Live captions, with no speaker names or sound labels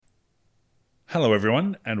Hello,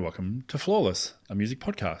 everyone, and welcome to Flawless, a music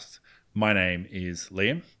podcast. My name is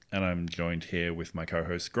Liam, and I'm joined here with my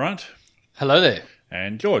co-host Grant. Hello there.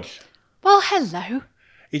 And George. Well, hello.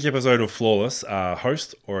 Each episode of Flawless, a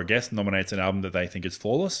host or a guest nominates an album that they think is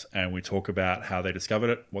flawless, and we talk about how they discovered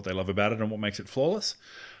it, what they love about it, and what makes it flawless.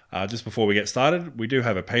 Just before we get started, we do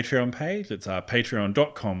have a Patreon page. It's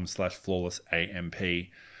patreon.com/flawlessamp,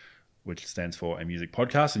 which stands for A Music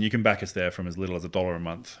Podcast, and you can back us there from as little as $1 a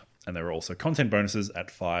month. And there are also content bonuses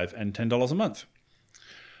at $5 and $10 a month.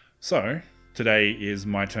 So, today is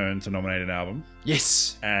my turn to nominate an album.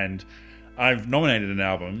 Yes. And I've nominated an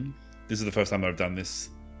album. This is the first time that I've done this.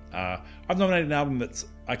 I've nominated an album that's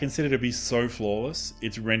I consider to be so flawless,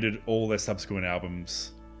 it's rendered all their subsequent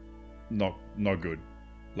albums not good.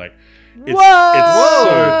 Like, it's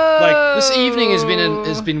so, like, this evening has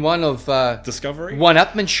been one of discovery,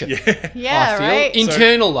 one-upmanship. Yeah, I feel. right.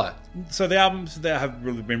 Internal though. So the albums that have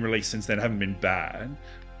really been released since then haven't been bad,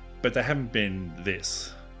 but they haven't been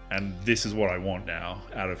this. And this is what I want now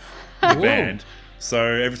out of the band. So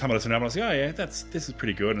every time I listen to an album, I say, oh yeah, this is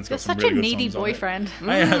pretty good. And it's You're got some such really a good needy songs on it. boyfriend.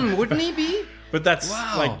 I am. Wouldn't he be? But that's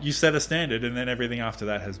Wow. like, you set a standard, and then everything after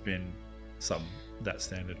that has been that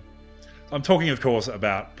standard. I'm talking, of course,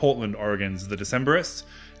 about Portland, Oregon's The Decemberists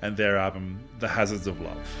and their album, The Hazards of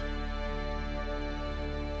Love.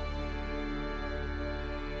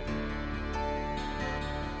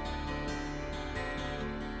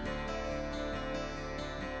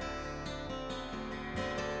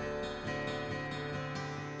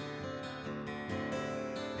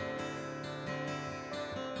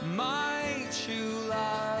 My true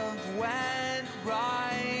love went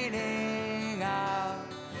riding out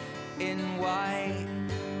in white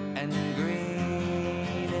and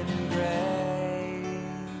green and gray,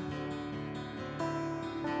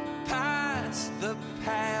 past the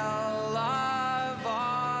pale of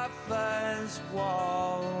Arthur's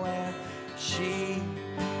wall where she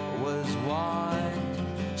was wont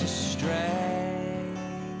to stray,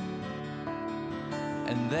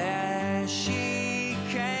 and there she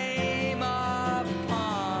came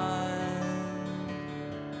upon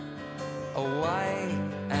a white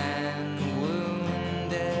and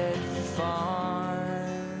wounded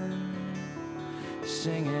fawn,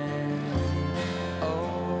 singing,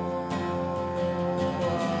 oh,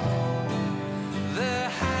 the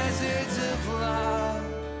hazards of love.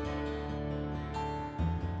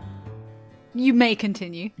 You may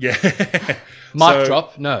continue. Yeah. Mic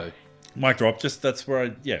drop? No. Mic drop. Just that's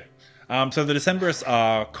where so the Decemberists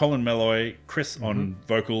are Colin Meloy, Chris on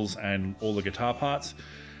vocals and all the guitar parts,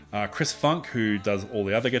 Chris Funk, who does all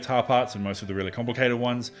the other guitar parts and most of the really complicated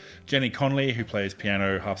ones, Jenny Conley, who plays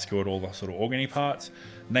piano, harpsichord, all the sort of organy parts,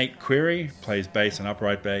 Nate Query plays bass and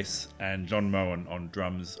upright bass, and John Moen on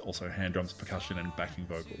drums, also hand drums, percussion and backing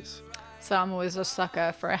vocals. So I'm always a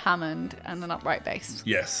sucker for a Hammond and an upright bass.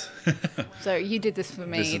 Yes. So you did this for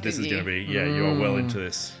me, this is didn't going to you? be, you are well into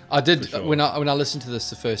this. I did for sure. when I listened to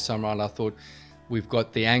this the first time around. I thought we've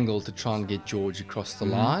got the angle to try and get George across the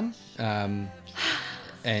line, and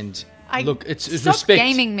look, it's Stop respect.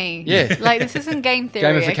 gaming me. Yeah. Like, this isn't game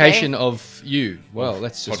theory, Gamification okay? of you. Well,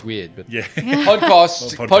 that's just weird, but Yeah.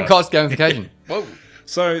 podcast gamification. Whoa.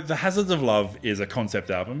 So The Hazards of Love is a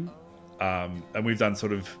concept album, and we've done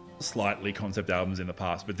sort of slightly concept albums in the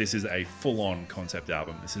past, but this is a full-on concept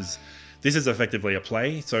album. This is effectively a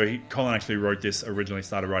play. So Colin actually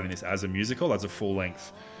started writing this as a musical, as a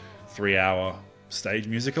full-length 3-hour stage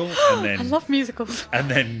musical, and then I love musicals.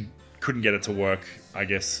 and then couldn't get it to work, I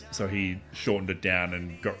guess, so he shortened it down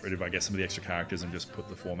and got rid of, I guess, some of the extra characters and just put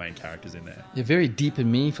the 4 main characters in there. You're very deep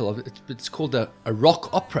and meaningful. It's called a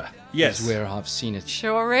rock opera. Yes. Is where I've seen it.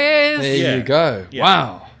 Sure is. There Yeah. you go. Yeah.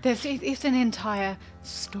 Wow. It's an entire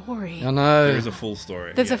story. I know. There is a full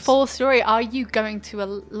story. There's a yes. full story. Are you going to a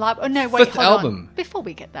live... Oh, no, wait, Fifth hold album. on. Before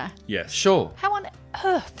we get there, Yes. Sure. how on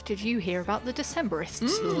earth did you hear about the Decemberists,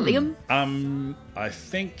 Liam? I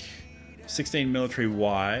think 16 Military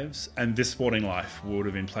Wives and This Sporting Life would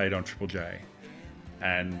have been played on Triple J.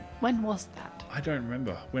 And When was that? I don't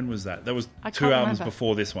remember. When was that? That was I 2 can't albums remember.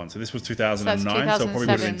 before this one. So this was 2009. So So, that's it probably would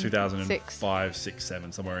have been 2007, 2005, 6,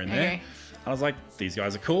 7, somewhere in there. Okay. I was like, these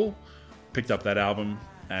guys are cool. Picked up that album.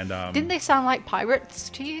 And Didn't they sound like pirates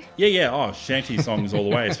to you? yeah. Oh, shanty songs all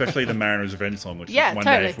the way, especially the Mariner's Revenge song, which Yeah, one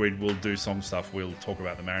totally. day if we'll do song stuff, we'll talk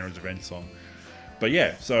about the Mariner's Revenge song. But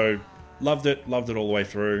yeah, so loved it all the way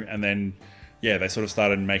through. And then, yeah, they sort of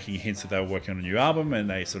started making hints that they were working on a new album, and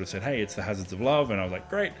they sort of said, hey, it's The Hazards of Love. And I was like,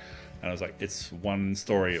 great. And I was like, it's one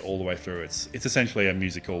story all the way through. It's essentially a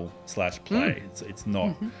musical / play. It's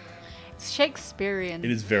not... Shakespearean.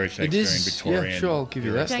 It is very It Shakespearean, is. Victorian. Yeah, sure, I'll give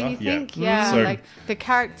you era that. Don't you stuff. think? Yeah. Yeah, So- like the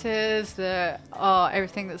characters,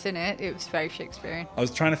 everything that's in it. It was very Shakespearean. I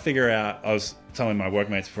was trying to figure out. I was telling my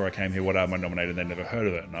workmates before I came here what album I nominated. They'd never heard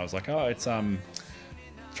of it, and I was like, "Oh, it's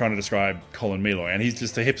trying to describe Colin Meloy, and he's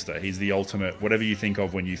just a hipster. He's the ultimate. Whatever you think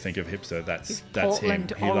of when you think of hipster, that's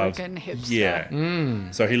Portland, him. Oregon hipster.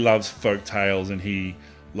 Yeah. So he loves folk tales, and he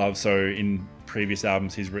loves. So in previous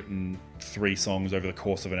albums, he's written 3 songs over the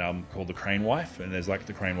course of an album called The Crane Wife, and there's like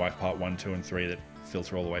The Crane Wife Part 1, 2, and 3 that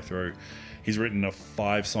filter all the way through. He's written a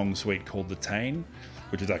 5-song suite called The Tane,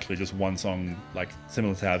 which is actually just one song, like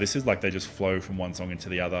similar to how this is, like they just flow from one song into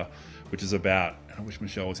the other, which is about, and I wish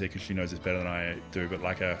Michelle was here because she knows this better than I do, but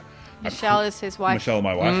like Michelle is his wife. Michelle,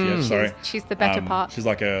 my wife, yeah, sorry. She's the better part. She's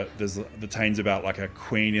like the Tane's about like a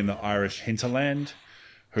queen in the Irish hinterland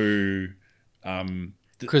who,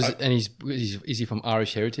 Because is he from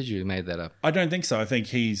Irish heritage? You made that up. I don't think so. I think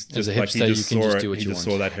he's As just a like hipster, he just you can saw just it. do what He you just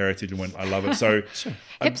want. saw that heritage and went, "I love it." So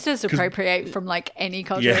Hipsters appropriate from like any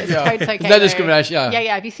culture. Yeah. It's Yeah. totally okay. There's no though. discrimination, yeah.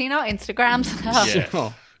 Yeah. Have you seen our Instagrams? yeah,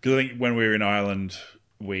 Oh. because I think when we were in Ireland,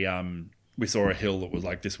 we saw a hill that was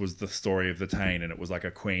like this was the story of the Tane, and it was like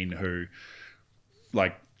a queen who,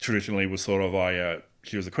 like traditionally, was sort of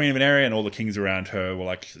she was the queen of an area, and all the kings around her were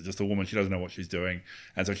like she's just a woman. She doesn't know what she's doing,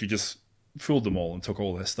 and so she just fooled them all and took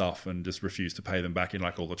all their stuff and just refused to pay them back in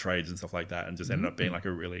like all the trades and stuff like that, and just ended up being like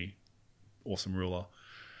a really awesome ruler.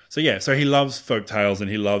 So yeah, so he loves folk tales and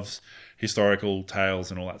he loves historical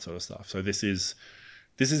tales and all that sort of stuff. So this is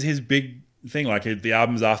his big thing. Like the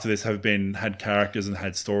albums after this have had characters and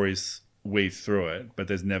had stories weaved through it, but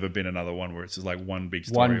there's never been another one where it's just like one big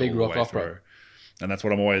story, One big all the rock way opera. through. And that's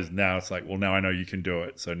what I'm always now. It's like, well, now I know you can do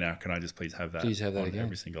it. So now, can I just please have that? Please have that on again.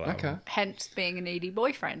 every single album? Okay. Hence being a needy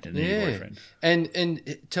boyfriend. And Needy Boyfriend.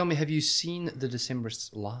 And tell me, have you seen the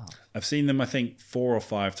Decemberists live? I've seen them, I think, 4 or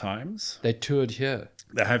 5 times. They toured here.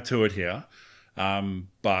 They have toured here,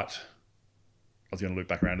 but I was going to loop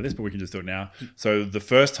back around to this, but we can just do it now. So the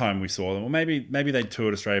first time we saw them, or maybe they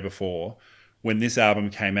toured Australia before. When this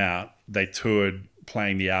album came out, they toured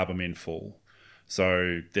playing the album in full.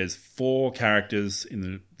 So there's 4 characters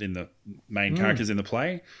in the main characters in the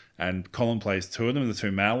play, and Colin plays 2 of them, the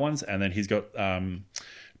 2 male ones, and then he's got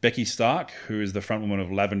Becky Stark, who is the frontwoman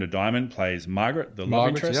of Lavender Diamond, plays Margaret, the love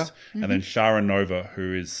interest, and then Shara Nova,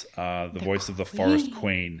 who is the voice of the Forest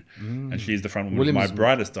Queen, and she's the frontwoman of Williams. My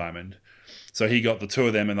Brightest Diamond. So he got the 2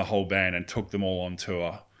 of them and the whole band and took them all on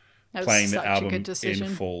tour, That was playing such the a album good in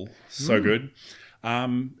decision. full. So good.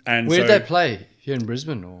 And Where so, did they play? Here in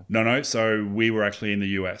Brisbane, or No. So we were actually in the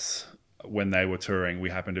US when they were touring. We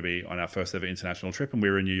happened to be on our first ever international trip, and we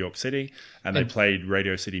were in New York City, and they played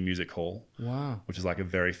Radio City Music Hall, wow? which is like a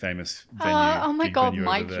very famous venue. Oh my big god, venue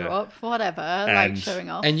over mic there. drop, whatever, And- like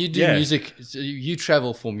showing off. And you do Yeah. music. So you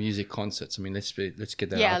travel for music concerts. I mean, let's get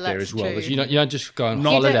that Yeah, out there that's as well. true. You don't just go on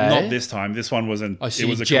Not, holiday. not this time. This one wasn't. Oh, so it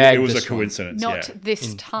was you a jagged it was a this one. coincidence. Not yeah.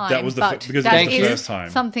 this time, That was the but because that it was the is first time.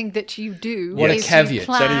 something that you do. What a is caveat. You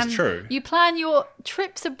plan, That is true. You plan your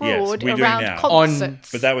trips abroad we do around now.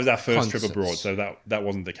 concerts. But that was our first trip Concerts. abroad, so that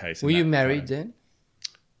wasn't the case. in Were you that married time. then?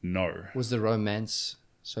 No. Was the romance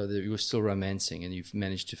so that you were still romancing, and you've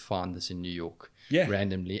managed to find this in New York Yeah.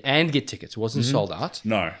 randomly and get tickets? It wasn't sold out.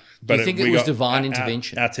 No. But you think we it was got- divine our-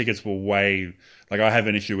 intervention? Our tickets were way. Like, I have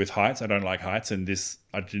an issue with heights. I don't like heights, and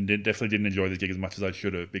definitely didn't enjoy this gig as much as I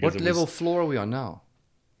should have. Because What it level was, floor are we on now?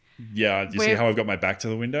 Yeah, you see We're- how I've got my back to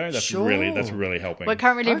the window? That's Sure. really helping. We're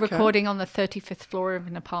currently Okay. recording on the 35th floor of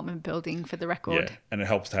an apartment building for the record. Yeah, and it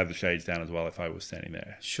helps to have the shades down as well if I was standing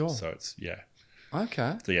there. Sure. So it's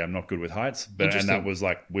Okay. So yeah, I'm not good with heights, and Interesting. that was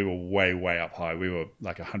like we were way up high. We were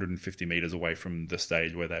like 150 meters away from the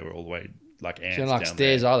stage where they were all the way like ants So like down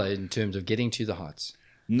stairs there. are they in terms of getting to the heights?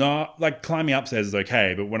 No, like climbing upstairs is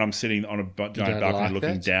okay, but when I'm sitting on a giant don't balcony like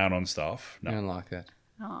looking that? down on stuff, no. I don't like that.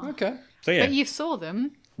 Oh. Okay. So yeah, But you saw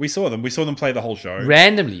them. we saw them. We saw them play the whole show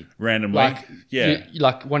Randomly. randomly. Like yeah.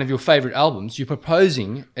 like one of your favorite albums, you're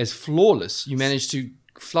proposing as flawless. You managed to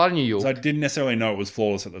fly to New York. So I didn't necessarily know it was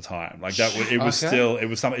flawless at the time. Like that, it was Okay. still.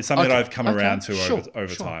 It's something that Okay. I've come Okay. around to Sure.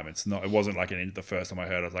 over Sure. time. It's not. It wasn't like the first time I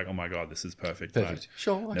heard it, I was like, oh my god, this is perfect. Perfect. I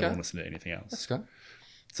Sure. never Okay. want to listen to anything else. Let's go.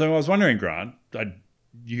 So I was wondering, Grant,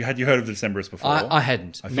 had you heard of the Decemberists before? I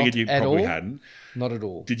hadn't. I figured Not you at probably all. hadn't. Not at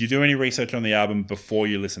all. Did you do any research on the album before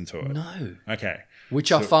you listened to it? No. Okay. Which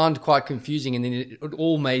I found quite confusing, and then it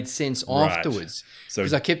all made sense Right. afterwards. So-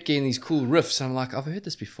 Because I kept getting these cool riffs, and I'm like, I've heard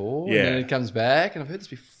this before. Yeah. And then it comes back, and I've heard this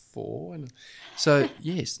before. And so,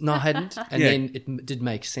 yes. No, I hadn't. And Yeah. then it did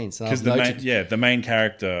make sense. And Because I've noted the main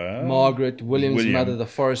character, Margaret, William's William. mother, the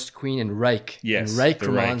Forest Queen, and Rake. Yes, And Rake the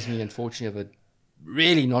reminds me, unfortunately, of a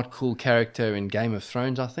really not cool character in Game of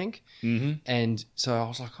Thrones, I think. Mm-hmm. And so I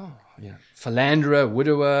was like, philanderer,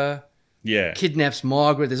 widower, kidnaps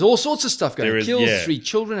Margaret. There's all sorts of stuff going on. Kills 3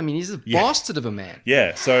 children. I mean, he's a bastard of a man.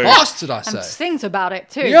 Yeah, so... Bastard, I say. And sings about it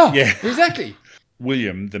too. Yeah, exactly.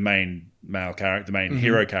 William, the main male character, the main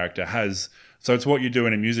hero character, has... So it's what you do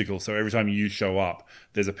in a musical. So every time you show up,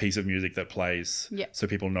 there's a piece of music that plays so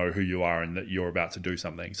people know who you are and that you're about to do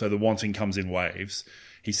something. So the wanting comes in waves.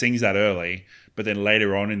 He sings that early, but then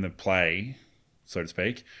later on in the play, so to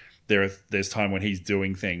speak, there's time when he's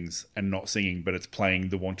doing things and not singing, but it's playing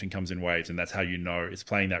the wanting comes in waves, and that's how you know it's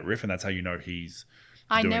playing that riff, and that's how you know he's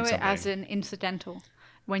I doing know it something. as an incidental.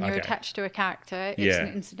 When you're attached to a character, it's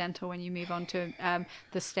an incidental. When you move on to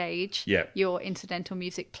the stage, your incidental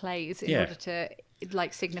music plays in order to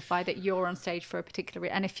signify that you're on stage for a particular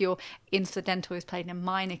and if your incidental is played in a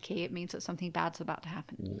minor key, it means that something bad's about to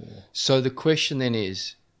happen. So the question then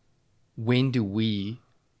is, when do we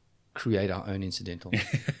create our own incidental?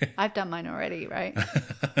 I've done mine already, right?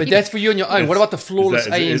 But that's for you on your own. What about the flawless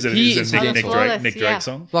AMP is it incidental? Nick Drake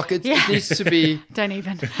song? Like it needs to be... Don't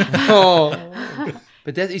even.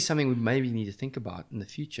 But that is something we maybe need to think about in the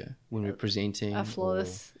future when we're presenting. A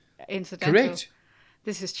flawless incidental. Correct.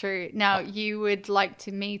 This is true. Now, you would like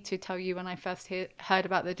me to tell you when I first heard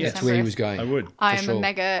about the December. That's where he was going. I would. I am a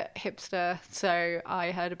mega hipster, so I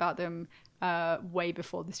heard about them way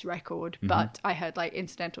before this record, but I heard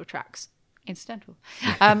incidental tracks. Incidental.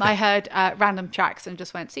 I heard random tracks and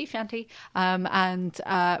just went sea shanty, and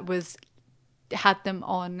had them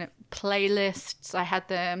on playlists. I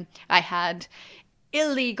had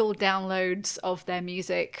illegal downloads of their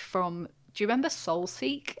music from... Do you remember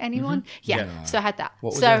Soulseek? Anyone? Yeah. So I had that.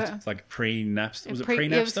 What was that? It's like pre-Napster. Was it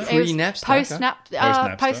pre-Napster?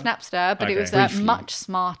 Pre-Napster? Post-Napster, but it was much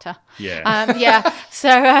smarter. Yeah. So,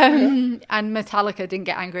 and Metallica didn't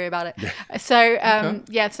get angry about it. So,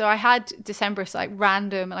 so I had Decemberist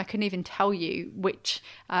random, and I couldn't even tell you which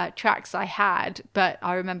tracks I had, but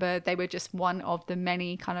I remember they were just one of the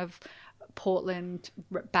many kind of Portland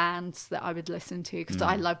bands that I would listen to because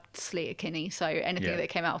I loved Sleater Kinney, so anything that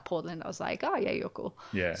came out of Portland I was like, oh yeah, you're cool.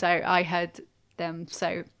 So I heard them.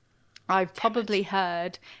 So I've probably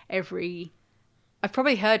heard every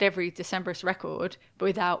Decemberist record, but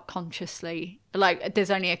without consciously,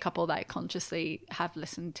 there's only a couple that I consciously have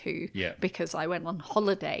listened to because I went on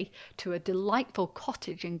holiday to a delightful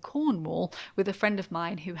cottage in Cornwall with a friend of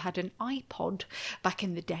mine who had an iPod back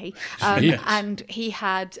in the day. And he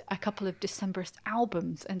had a couple of Decemberist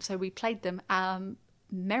albums. And so we played them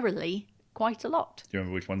merrily quite a lot. Do you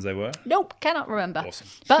remember which ones they were? Nope, cannot remember. Awesome.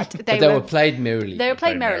 But they were played merrily. They were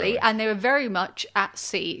played merrily, and they were very much at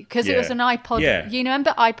sea because it was an iPod. Yeah. You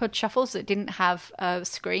remember iPod shuffles that didn't have a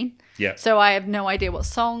screen? Yeah. So I have no idea what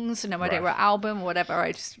songs, no idea what album, whatever.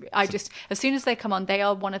 I just as soon as they come on, they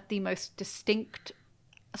are one of the most distinct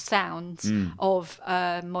sounds of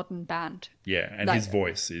a modern band. Yeah, and his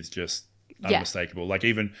voice is just unmistakable.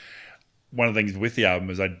 Even one of the things with the album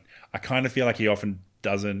is I kind of feel like he often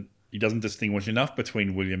doesn't distinguish enough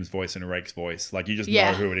between William's voice and Rake's voice. You just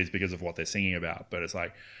know who it is because of what they're singing about. But it's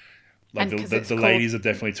the ladies are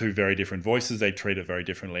definitely two very different voices. They treat it very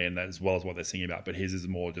differently, and that as well as what they're singing about. But his is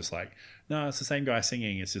more just no, it's the same guy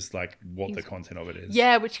singing. It's just what the content of it is.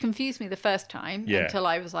 Yeah, which confused me the first time until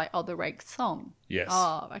I was like, oh, the Rake song. Yes.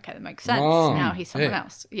 Oh, okay, that makes sense. Now he's someone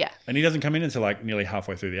else. Yeah. And he doesn't come in until nearly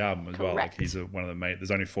halfway through the album as well. Correct. He's one of the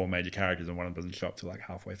there's only 4 major characters, and one of them doesn't show up till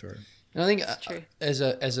halfway through. And I think as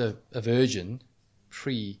a virgin,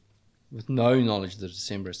 with no knowledge of the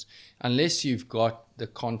Decemberists, unless you've got the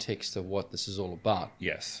context of what this is all about,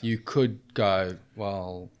 you could go,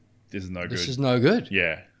 well, this is no good. This is no good.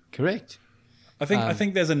 Yeah. Correct. I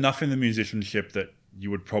think there's enough in the musicianship that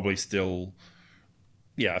you would probably still...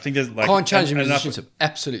 Yeah, I think there's can't change the musicianship.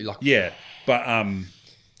 Absolutely. Yeah, but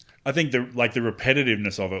I think the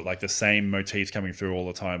repetitiveness of it, the same motifs coming through all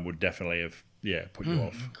the time would definitely have put you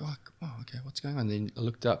off. God, okay, what's going on? Then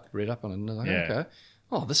I read up on it, and I was okay.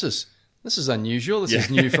 Oh, this is unusual. This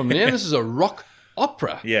is new from them. This is a rock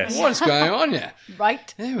opera. Yes. What is going on here?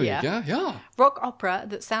 Right. There we go. Yeah. Rock opera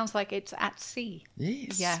that sounds like it's at sea.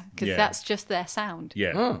 Yes. Yeah, because that's just their sound.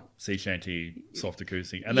 Yeah. Oh. Sea shanty, soft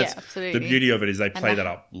acoustic. And that's absolutely. The beauty of it is they play that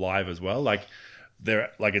up live as well.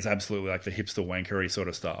 They're it's absolutely the hipster wankery sort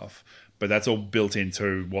of stuff. But that's all built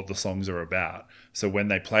into what the songs are about. So when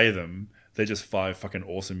they play them, they're just 5 fucking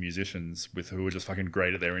awesome musicians who are just fucking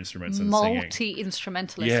great at their instruments and singing.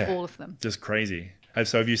 Multi-instrumentalists, all of them. Just crazy.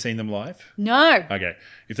 So have you seen them live? No. Okay.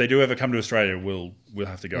 If they do ever come to Australia, we'll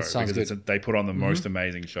have to go because good. they put on the most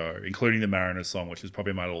amazing show, including the Mariners song, which is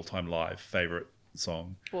probably my all-time live favorite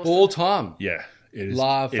song. Awesome. All time. Yeah. It is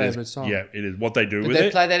Live favourite song. Yeah, it is. What they do Did with they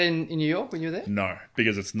it. play that in New York when you were there? No,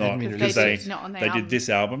 because it's not. Because Because it's not on their they album. did this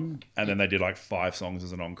album and then they did like 5 songs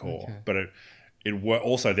as an encore. Okay. But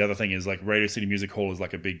also the other thing is like Radio City Music Hall is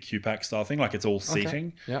like a big QPAC style thing. Like it's all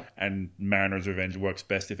seating. Yeah. And Mariner's Revenge works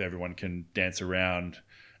best if everyone can dance around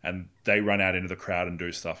and they run out into the crowd and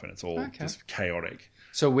do stuff and it's all just chaotic.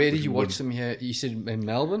 So where did you watch them here? You said in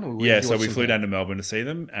Melbourne? Or where Yeah, did you so watch we them flew here? down to Melbourne to see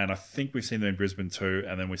them, and I think we've seen them in Brisbane too,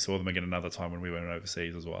 and then we saw them again another time when we went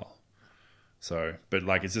overseas as well. So, but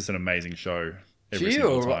like, it's just an amazing show every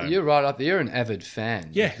single time. You're right up there. You're an avid fan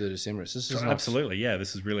Yeah. of the Decemberists. This is Absolutely, yeah.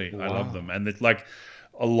 This is really, I love Wow. them, and it's like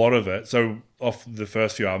a lot of it. So off the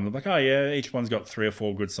first few albums, I'm like, oh yeah, each one's got 3 or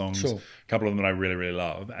 4 good songs. Sure. A couple of them that I really, really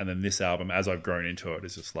love, and then this album, as I've grown into it,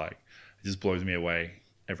 is just like it just blows me away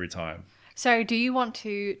every time. So, do you want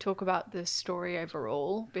to talk about the story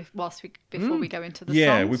overall before we go into the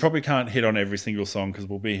Yeah, songs? we probably can't hit on every single song because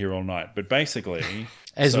we'll be here all night. But basically,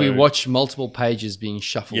 As we watch multiple pages being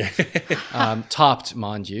shuffled, typed,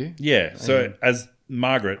 mind you. Yeah. So as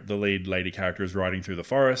Margaret, the lead lady character, is riding through the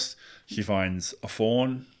forest, she finds a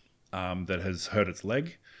fawn that has hurt its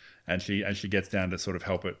leg, and she gets down to sort of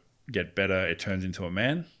help it get better. It turns into a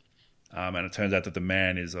man, and it turns out that the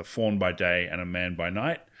man is a fawn by day and a man by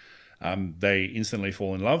night. They instantly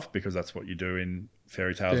fall in love because that's what you do in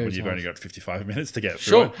fairy tales when you've only got 55 minutes to get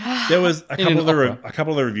through it. There was a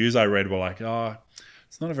couple of the reviews I read were like, oh,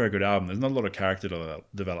 it's not a very good album. There's not a lot of character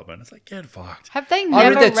development. It's like, get fucked. Have they I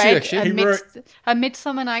never read that too, read actually. a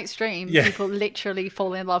Midsummer Night's Dream? Yeah. People literally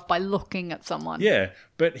fall in love by looking at someone. Yeah,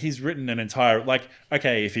 but he's written an entire, like,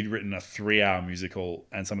 okay, if he'd written a 3-hour musical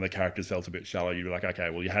and some of the characters felt a bit shallow, you'd be like, okay,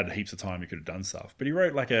 well, you had heaps of time, you could have done stuff. But he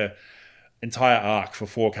wrote like a entire arc for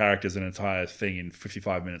 4 characters, an entire thing in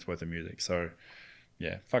 55 minutes worth of music. So,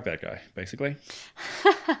 yeah, fuck that guy, basically.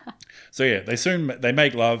 So, yeah, they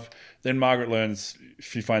make love. Then Margaret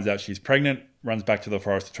she finds out she's pregnant, runs back to the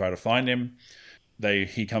forest to try to find him.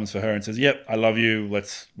 He comes for her and says, yep, I love you.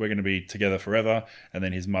 We're going to be together forever. And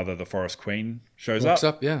then his mother, the forest queen, shows Walks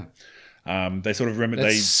up. up, yeah. They sort of remember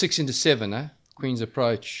That's 6 into 7, eh? Queen's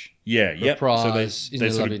Approach. Yeah, yep. Reprise, So In they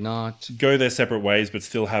the sort Lovely of Night. go their separate ways, but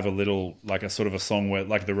still have a little, like a sort of a song where,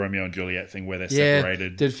 like the Romeo and Juliet thing, where they're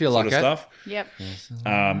separated. Did feel sort like of it. stuff. Yep.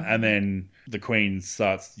 And then the Queen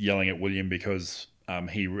starts yelling at William because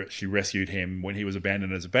she rescued him when he was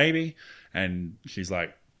abandoned as a baby, and she's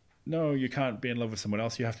like, "No, you can't be in love with someone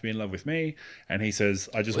else. You have to be in love with me." And he says,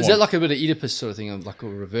 "I just." Is that like a bit of Oedipus sort of thing, like a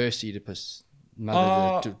reverse Oedipus,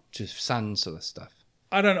 mother to son sort of stuff?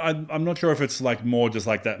 I'm not sure if it's like more just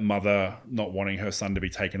like that mother not wanting her son to be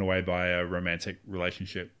taken away by a romantic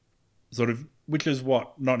relationship, sort of, which is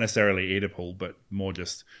what, not necessarily Oedipal, but more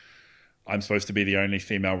just, I'm supposed to be the only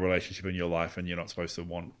female relationship in your life and you're not supposed to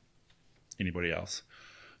want anybody else.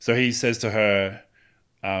 So he says to her,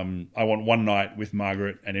 I want one night with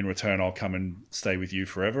Margaret, and in return I'll come and stay with you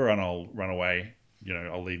forever and I'll run away,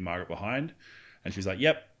 I'll leave Margaret behind. And she's like,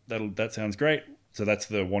 yep, that sounds great. So that's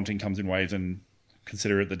the wanting comes in waves and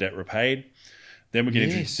consider it the debt repaid. Then we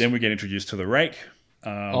get introduced to the rake.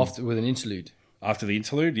 With an interlude. After the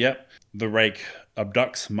interlude, yep. The rake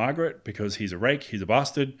abducts Margaret because he's a rake, he's a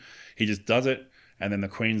bastard. He just does it. And then the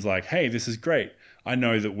Queen's like, hey, this is great. I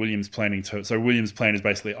know that William's planning to... So William's plan is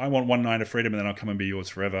basically, I want one night of freedom and then I'll come and be yours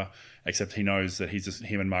forever. Except he knows that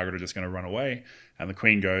him and Margaret are just going to run away. And the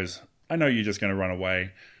Queen goes, I know you're just going to run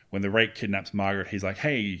away. When the rake kidnaps Margaret, he's like,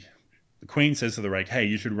 hey... The Queen says to the rake, hey,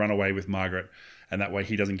 you should run away with Margaret. And that way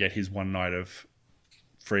he doesn't get his one night of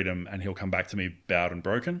freedom and he'll come back to me bowed and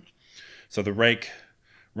broken. So the rake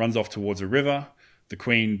runs off towards a river. The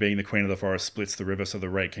Queen, being the Queen of the Forest, splits the river so the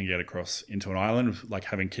rake can get across into an island, like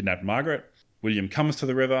having kidnapped Margaret. William comes to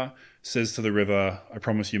the river, says to the river, I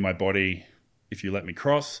promise you my body if you let me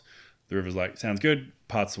cross. The river's like, sounds good,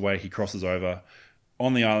 parts away, he crosses over.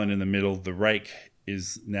 On the island in the middle, the rake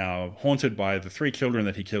is now haunted by the 3 children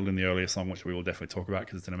that he killed in the earlier song, which we will definitely talk about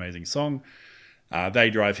because it's an amazing song. They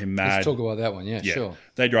drive him mad. Let's talk about that one, yeah, sure.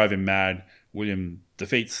 They drive him mad. William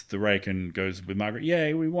defeats the rake and goes with Margaret,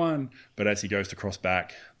 yay, we won. But as he goes to cross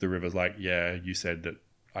back, the river's like, yeah, you said that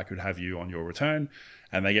I could have you on your return.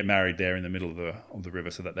 And they get married there in the middle of the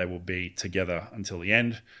river so that they will be together until the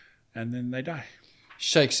end. And then they die.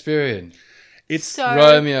 Shakespearean. It's so,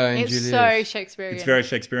 Romeo and it's Juliet. so Shakespearean. It's very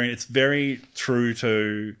Shakespearean. It's very true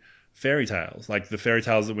to fairy tales. Like the fairy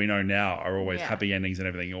tales that we know now are always happy endings and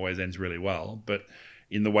everything always ends really well. But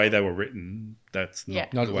in the way they were written, that's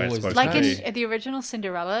not the way it's supposed like to be. in the original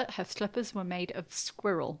Cinderella, her slippers were made of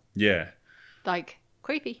squirrel. Yeah. Like,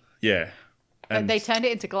 creepy. Yeah. But they turned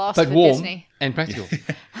it into glass but for warm Disney. and practical.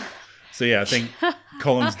 So yeah, I think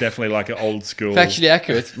Colin's definitely like an old school. Factually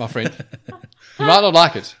accurate, my friend. You might not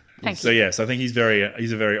like it. Thank So you. yes, I think he's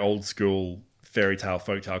a very old school fairy tale,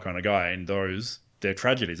 folktale kind of guy, and they're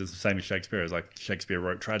tragedies. It's the same as Shakespeare. It's like Shakespeare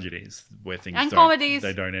wrote tragedies where things And don't, comedies.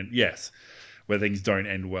 They don't end. Yes, where things don't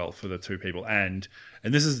end well for the two people, and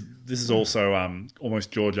this is also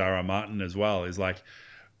almost George R.R. Martin as well. Is like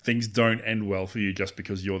things don't end well for you just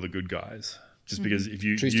because you're the good guys. Just because if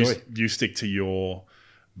True story. you stick to your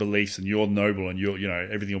beliefs and you're noble and you know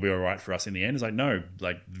everything will be all right for us in the end. It's like no,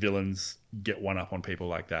 like villains get one up on people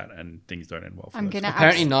like that and things don't end well for I'm us. gonna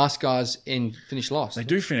Apparently, nice guys finish last. They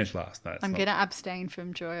do finish last. No, I'm gonna abstain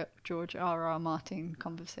from George R.R. Martin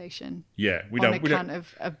conversation Yeah, we on don't account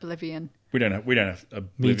of Oblivion. we don't have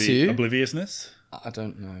Me too. obliviousness. I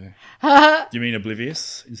don't know. Do you mean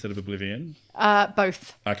oblivious instead of oblivion?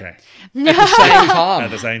 Both. Okay, At the same time.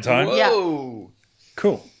 at the same time. Yeah. Whoa.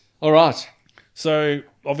 Cool. All right. So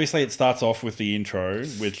obviously it starts off with the intro,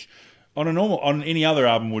 which on any other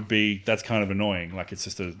album would be that's kind of annoying. Like it's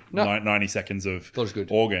just a No. 90 seconds of That was good.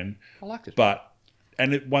 organ. I liked it. But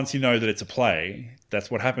once you know that it's a play, that's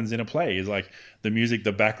what happens in a play. Is like the music,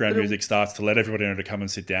 the background music starts to let everybody know to come and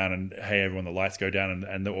sit down, and hey, everyone, the lights go down,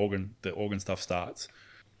 and the organ stuff starts.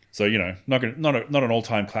 So not an all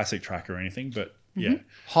time classic track or anything, but yeah,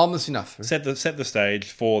 Harmless enough. set the stage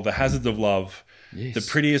for the hazards of love. Yes. The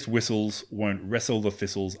prettiest whistles won't wrestle the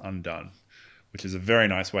thistles undone, which is a very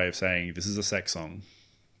nice way of saying this is a sex song.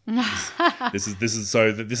 This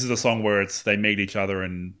is a song where they meet each other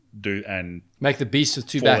and Make the beast with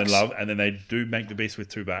two fall backs. in love, and then they do make the beast with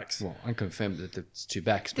two backs. Well, unconfirmed that it's two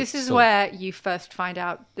backs. This but is still. where you first find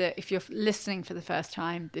out that if you're listening for the first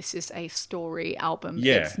time, this is a story album.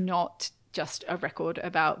 Yeah. It's not just a record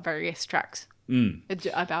about various tracks.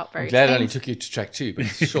 About I'm various glad it things. only took you to track 2, but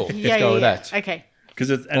sure, Yeah, let's go with yeah. that. Okay.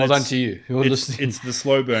 Well done to you who are listening. It's the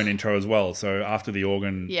slow burn intro as well. So after the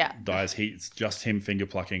organ Yeah. dies, it's just him finger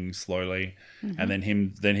plucking slowly, Mm-hmm.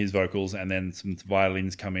 and then his vocals, and then some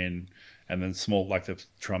violins come in, and then the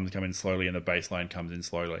drums come in slowly, and the bass line comes in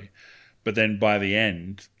slowly. But then by the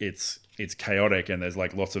end, it's chaotic, and there's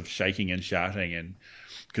like lots of shaking and shouting, and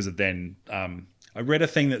because then I read a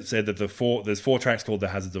thing that said that there's 4 tracks called the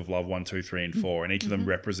Hazards of Love 1, 2, 3, and 4, and each of them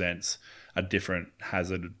represents a different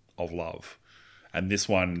hazard of love. And this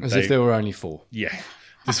one, As if there were only 4. yeah,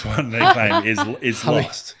 this one they claim is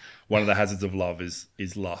lust. One of the hazards of love is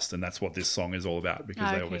lust, and that's what this song is all about because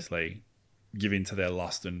they Okay. obviously give in to their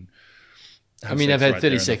lust and. I mean, sex they've had right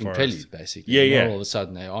there in the 30-second forest. prelude, basically. Yeah, And yeah. All of a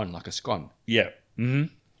sudden, they're on like a scone. Yeah.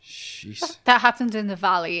 Mm-hmm. Jeez. That happens in the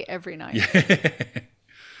valley every night.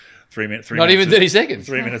 3 minutes. Not even 30 seconds.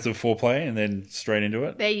 3 minutes of foreplay and then straight into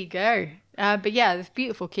it. There you go. But yeah, there's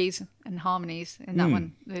beautiful keys and harmonies in that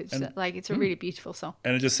one. It's it's a really beautiful song.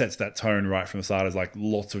 And it just sets that tone right from the start. As like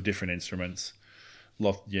lots of different instruments,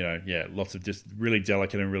 lots of just really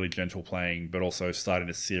delicate and really gentle playing, but also starting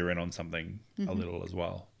to sear in on something a little as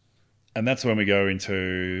well. And that's when we go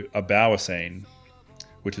into a Bauer scene,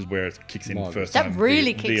 which is where it kicks in Marvelous. first That time.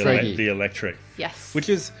 really kicks in. The electric, Yes. which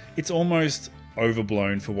is it's almost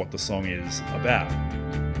overblown for what the song is about.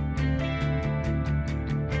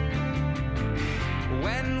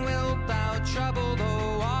 When wilt thou trouble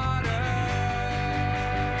the water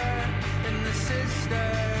in the cistern?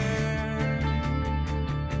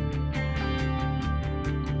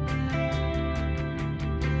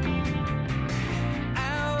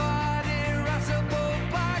 And what irascible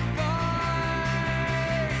black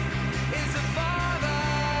boy is a father?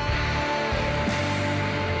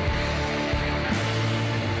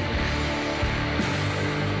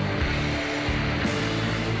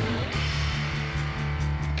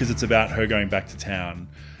 Because it's about her going back to town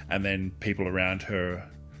and then people around her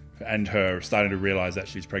and her starting to realize that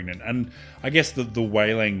she's pregnant. And I guess the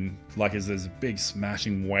wailing, like as there's big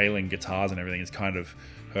smashing wailing guitars and everything, is kind of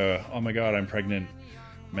her, oh my God, I'm pregnant,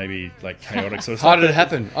 maybe like chaotic. So it's How like did it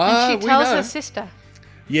happen? And she tells know. her sister.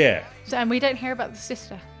 Yeah. So, and we don't hear about the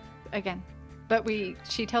sister again. But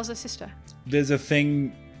she tells her sister. There's a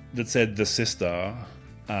thing that said the sister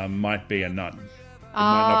might be a nun. It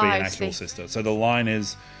might not be an I actual see. sister. So the line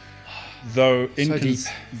is, though deep.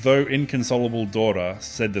 inconsolable daughter,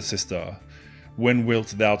 said the sister, when wilt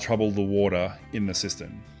thou trouble the water in the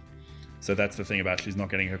cistern? So that's the thing about she's not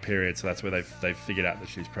getting her period. So that's where they've figured out that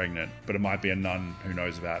she's pregnant. But it might be a nun who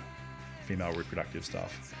knows about female reproductive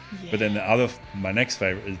stuff. But then my next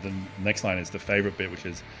favorite is the next line is the favorite bit, which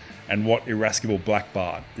is, and what irascible black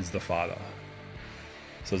Bart is the father.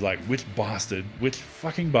 So it's like, which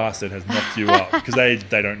fucking bastard has knocked you up? Because they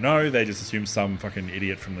don't know. They just assume some fucking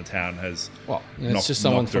idiot from the town has. Well, it's just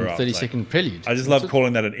someone knocked her from up. 30-second prelude. I just love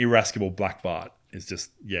calling that an irascible black Bart. It's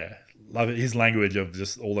just, yeah. love it. His language of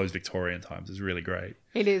just all those Victorian times is really great.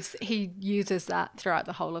 It is. He uses that throughout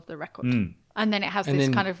the whole of the record. And then it has this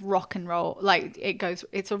kind of rock and roll, like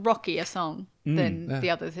it's a rockier song than the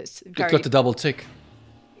others. It's very... got the double tick.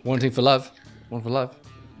 Wanting for love. One for love.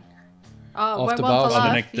 Oh, After Won't Want for Bars.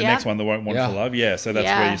 Love. The next one, the Won't Want for Love. Yeah, so that's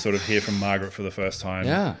Yeah. where you sort of hear from Margaret for the first time.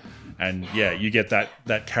 Yeah. And yeah, you get that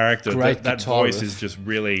character. Great That guitar voice riff. is just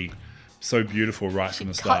really so beautiful right from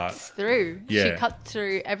the start. Cuts through. Yeah. She cut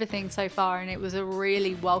through everything so far, and it was a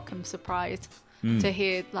really welcome surprise to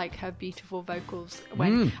hear like her beautiful vocals.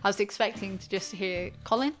 When I was expecting to just hear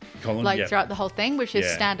Colin yeah. throughout the whole thing, which is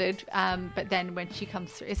Yeah. standard. But then when she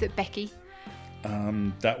comes through, is it Becky?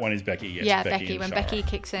 That one is Becky. Yes, Yeah, Becky. Becky. and When Shara. Becky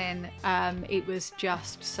kicks in, it was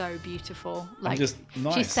just so beautiful. Like, And just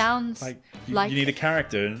nice. she sounds like like you need a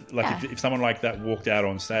character. Like Yeah. if someone like that walked out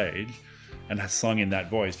on stage and has sung in that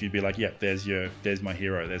voice, you'd be like, "Yep, there's my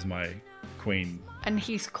hero. There's my queen." and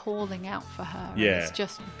he's calling out for her. and Yeah. it's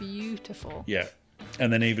just beautiful. Yeah,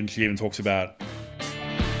 and then she even talks about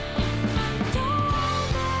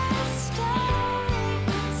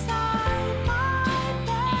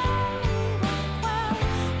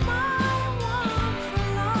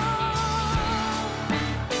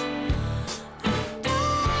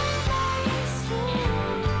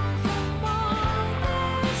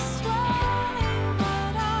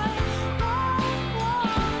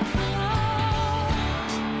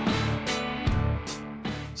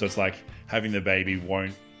so it's like having the baby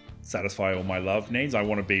won't satisfy all my love needs. I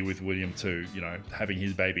want to be with William too. You know, having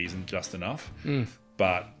his baby isn't just enough,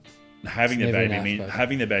 but having the never baby enough, means baby.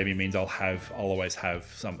 having the baby means I'll always have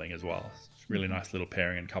something as well. It's a really nice little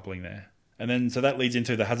pairing and coupling there. And then so that leads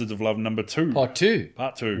into the Hazards of Love number 2. Part 2.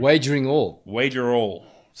 Part 2. Wagering all. Wager all.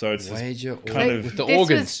 So it's this Wager all. kind of With the This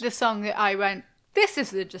organs. was the song that I went, this is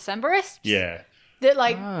the Decemberists. yeah. That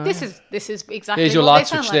like this is exactly There's your what light they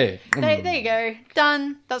sound switch like. There you go.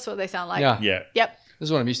 Done. That's what they sound like. Yeah. Yeah. Yep. This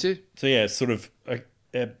is what I'm used to. So yeah, it's sort of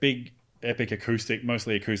a big epic acoustic,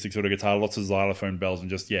 mostly acoustic sort of guitar, lots of xylophone bells,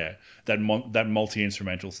 and just that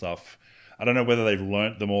multi-instrumental stuff. I don't know whether they've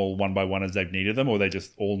learnt them all one by one as they've needed them, or they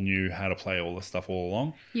just all knew how to play all this stuff all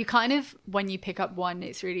along. You kind of, when you pick up one,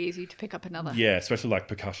 it's really easy to pick up another. Yeah, especially like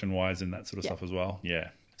percussion wise and that sort of stuff as well. Yeah.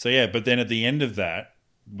 So yeah, but then at the end of that,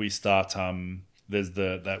 we start. There's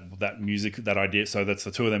that music, that idea. So that's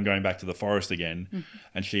the two of them going back to the forest again,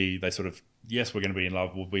 and they sort of, yes, we're going to be in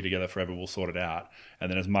love. We'll be together forever. We'll sort it out.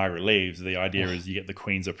 And then as Margaret leaves, the idea is you get the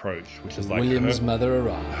Queen's approach, which is like William's mother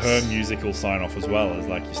arrives. her musical sign off as well. As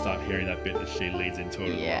like you start hearing that bit that she leads into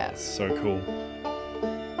it. Yeah. It's so cool.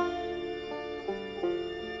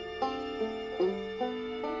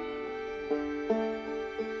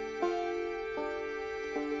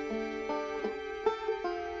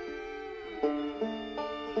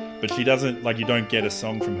 But she doesn't, like, you don't get a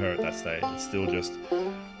song from her at that stage. It's still just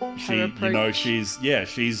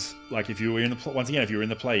she's like, if you were in the once again, if you were in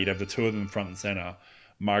the play, you'd have the two of them front and center.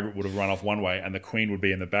 Margaret would have run off one way, and the Queen would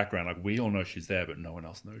be in the background. Like, we all know she's there, but no one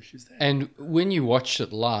else knows she's there. And when you watched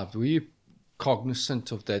it live, were you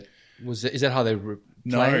cognizant of that? Is that how they played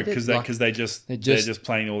No, it? because Like, they're just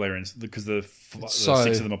playing all their because the so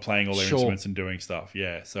six of them are playing all their sure. instruments and doing stuff.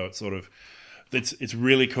 Yeah, so it's sort of it's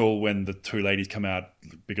really cool when the two ladies come out,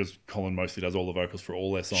 because Colin mostly does all the vocals for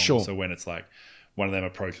all their songs. Sure. So when it's like one of them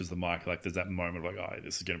approaches the mic, like there's that moment of like, oh,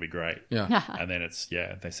 this is going to be great. Yeah. And then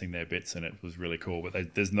they sing their bits, and it was really cool.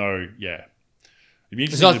 But there's no It'd be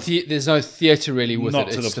There's interesting there's no theatre really with not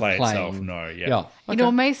it. to the It's play playing. itself. No, yeah. Yeah. It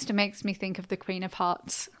almost makes me think of the Queen of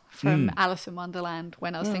Hearts from Alice in Wonderland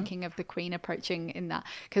when I was thinking of the Queen approaching in that,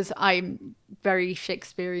 because I'm very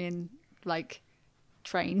Shakespearean, like,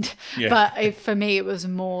 trained. Yeah. But for me, it was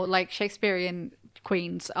more like Shakespearean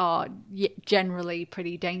queens are generally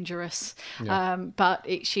pretty dangerous. But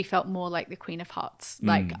she felt more like the Queen of Hearts.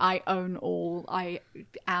 Like, I own all, I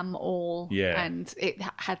am all. Yeah. And it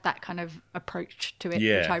had that kind of approach to it,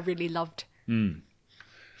 Yeah. which I really loved.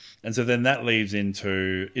 And so then that leads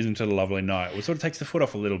into Isn't It a Lovely Night, which sort of takes the foot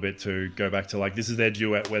off a little bit to go back to, like, this is their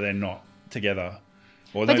duet where they're not together.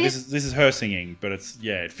 Or no, this is her singing, but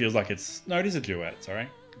it feels like it is a duet. Sorry,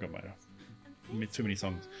 got too many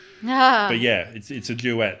songs. But yeah, it's a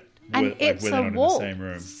duet. And where it's they're a not waltz. in the same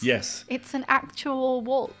room. Yes, It's an actual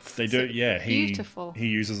waltz. they do. It's Yeah, beautiful. He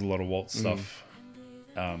uses a lot of waltz stuff.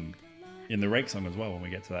 In the Rake song as well. When we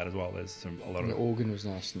get to that as well, there's a lot The of organ was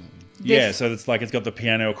nice. yeah. So it's like it's got the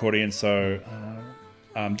piano accordion. So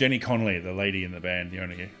Jenny Connolly, the lady in the band, the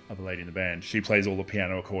only other lady in the band, she plays all the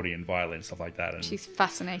piano, accordion, violin, stuff like that. And She's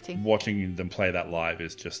fascinating. watching them play that live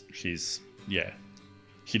is just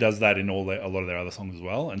she does that in a lot of their other songs as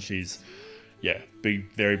well. And she's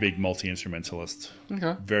very big multi-instrumentalist.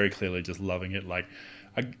 Okay. Very clearly just loving it. Like,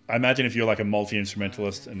 I imagine if you're like a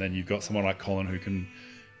multi-instrumentalist and then you've got someone like Colin who can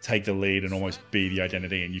take the lead and almost be the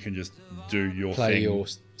identity, and you can just do your thing.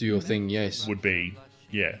 Do your thing, yes. Would be,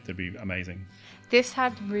 that'd be amazing. This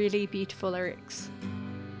had really beautiful lyrics.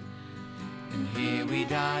 And here we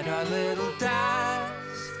died our little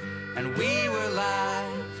deaths, and we were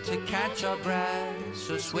left to catch our breath,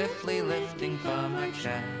 so swiftly lifting from our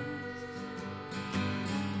chest.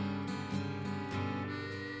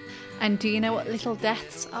 And do you know what little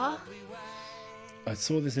deaths are? I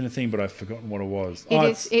saw this in a thing, but I've forgotten what it was.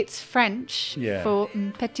 It's French Yeah. for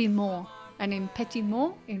petit mort. And in petit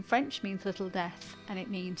mort, in French, means little death. And it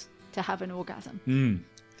means to have an orgasm.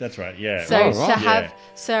 That's right, yeah. So Oh, right.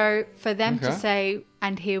 so for them to Okay. say,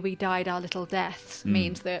 and here we died our little deaths,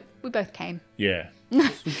 means that we both came. Yeah.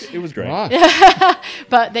 It was great. Right.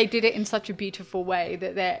 But they did it in such a beautiful way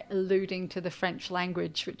that they're alluding to the French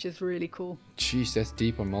language, which is really cool. Jeez, that's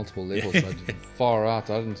deep on multiple levels. Far out.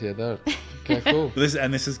 I didn't hear that. Okay, cool.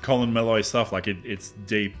 This is Colin Meloy stuff. Like it's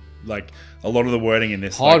deep. Like a lot of the wording in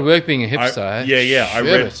this. Hard like, work being a hipster. Yeah. I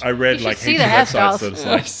read You like should see heaps of the websites hairstyles. that it's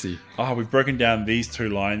I like, see. we've broken down these two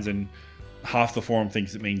lines, and half the forum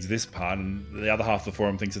thinks it means this part, and the other half of the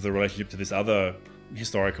forum thinks it's a relationship to this other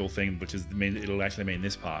historical thing, which is it'll actually mean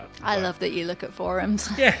this part. I love that you look at forums.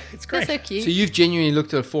 Yeah, it's They're great. so cute. So you've genuinely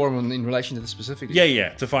looked at a forum in relation to this specifically? Yeah,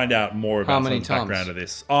 to find out more about many some of the times? background of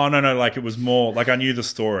this. Oh no, like it was more like I knew the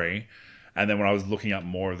story, and then when I was looking up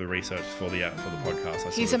more of the research for the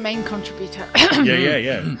podcast, He's a main contributor.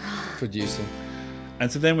 yeah. Producer. And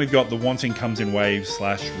so then we've got the wanting comes in waves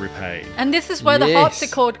 / repaid. And this is where the Yes.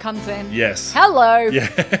 harpsichord comes in. Yes. Hello. Yeah.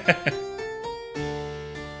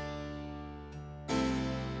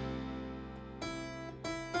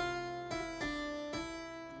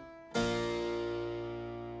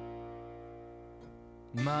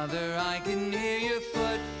 Mother, I can hear your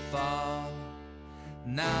footfall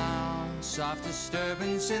now, soft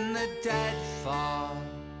disturbance in the deadfall.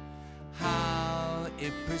 How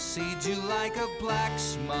it precedes you like a black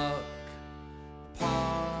smoke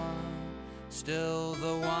pall. Still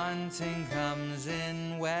the wanting comes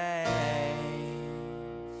in waves.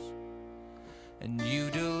 And you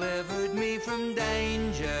delivered me from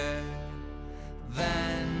danger,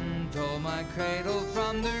 then pulled my cradle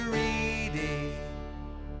from the reedy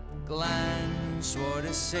Glen, swore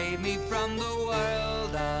to save me from the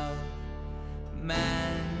world of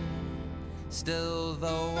men. Still the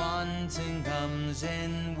wanting comes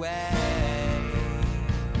in waves.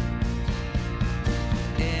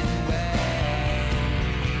 In waves.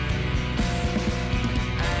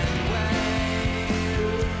 And waves.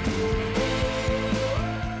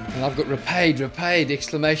 And I've got repaid,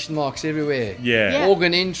 exclamation marks everywhere. Yeah.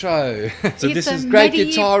 Organ intro. So It's this a is Great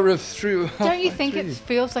medieval- guitar riff through. Don't you think it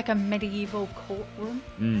feels like a medieval courtroom?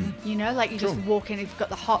 You know, like you just walk in, you've got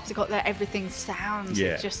the hops, you've got that everything sounds. Yeah.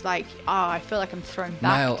 It's just like, I feel like I'm thrown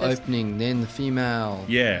back. Male 'cause- opening, then the female.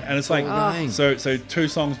 Yeah, and it's like bang. so two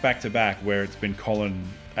songs back to back where it's been Colin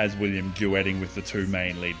as William duetting with the two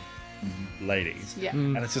main lead ladies. Yeah.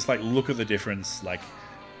 And it's just like, look at the difference. Like,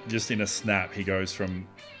 just in a snap, he goes from,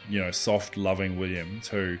 soft, loving William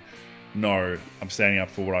to, no, I'm standing up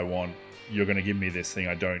for what I want. You're going to give me this thing.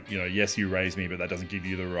 I don't, yes, you raised me, but that doesn't give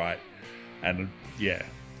you the right. And yeah.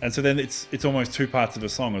 And so then it's almost two parts of a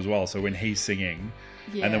song as well. So when he's singing,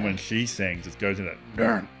 and then Yeah. when she sings, it goes into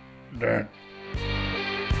that, dun.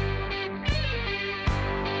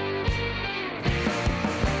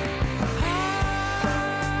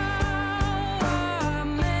 I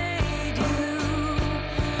made you,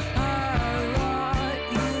 I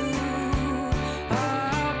wrought you, I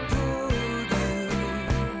pulled you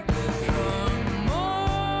from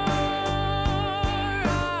more. I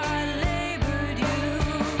labored you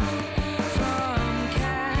from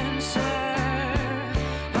cancer.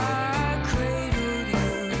 I cradled you,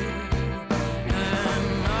 and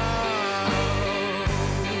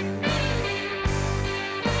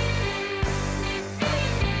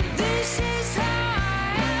this is how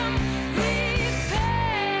I am repaid.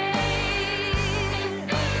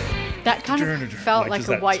 That kind of felt like just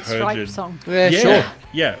a that White Stripe turgid- song. Yeah, sure.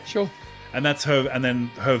 Yeah. Sure. And that's her, and then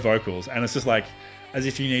her vocals, and it's just like as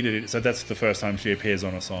if you needed it. So that's the first time she appears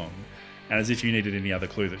on a song, and as if you needed any other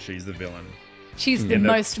clue that she's the villain. She's the In the-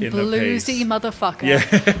 most in the bluesy piece. motherfucker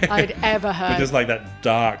Yeah. I'd ever But heard. just like that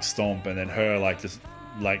dark stomp, and then her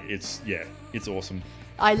it's awesome.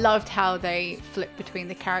 I loved how they flipped between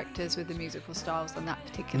the characters with the musical styles on that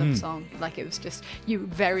particular song. Like it was just, you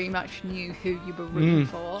very much knew who you were rooting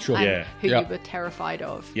for sure. and Yeah. who Yeah. you were terrified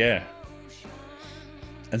of. Yeah.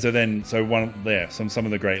 And some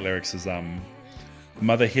of the great lyrics is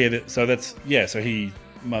mother hear that. So that's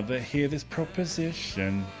mother hear this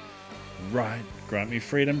proposition, right? Grant me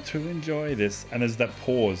freedom to enjoy this. And there's that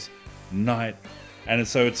pause, night, and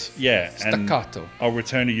so it's staccato. And I'll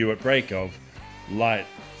return to you at break of light,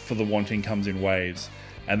 for the wanting comes in waves.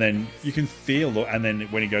 And then you can feel, and then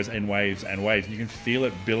when he goes in waves and waves, you can feel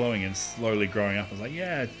it billowing and slowly growing up. I was like,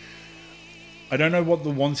 yeah, I don't know what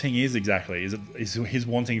the wanting is exactly. Is his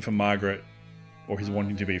wanting for Margaret, or his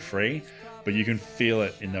wanting to be free? But you can feel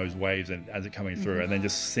it in those waves and as it coming through, and then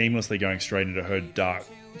just seamlessly going straight into her dark,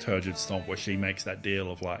 turgid stomp, where she makes that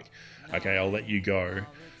deal of like, okay, I'll let you go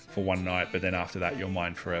for one night, but then after that, you're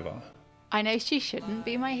mine forever. I know she shouldn't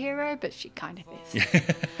be my hero, but she kind of is.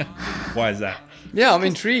 Why is that? Yeah, I'm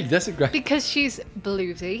intrigued. That's a great... Because she's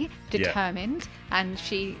bluesy, determined, and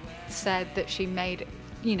she said that she made,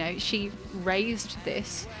 she raised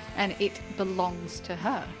this and it belongs to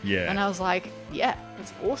her. Yeah. And I was like, yeah,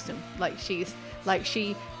 that's awesome.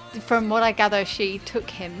 From what I gather, she took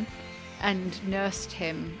him and nursed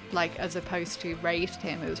him, as opposed to raised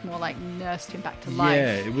him. It was more like nursed him back to life.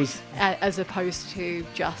 Yeah, it was, as opposed to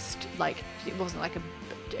just it wasn't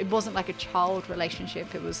like a child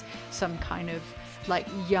relationship. It was some kind of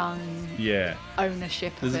young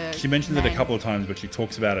ownership. She mentions it a couple of times, but she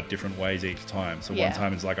talks about it different ways each time. So one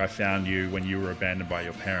time it's like, I found you when you were abandoned by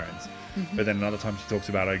your parents, but then another time she talks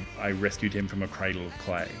about, I rescued him from a cradle of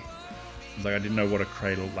clay. It's like, I didn't know what a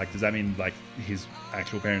cradle, does that mean his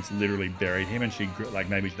actual parents literally buried him, and she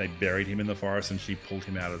maybe they buried him in the forest and she pulled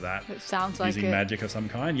him out of that? It sounds like using magic of some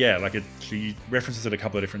kind. Yeah, she references it a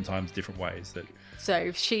couple of different times, different ways.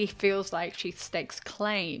 So she feels like she stakes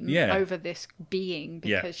claim over this being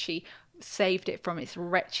because she saved it from its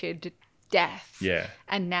wretched death. Yeah.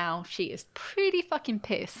 And now she is pretty fucking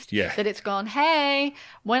pissed that it's gone, hey,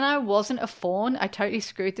 when I wasn't a fawn, I totally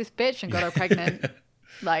screwed this bitch and got her pregnant.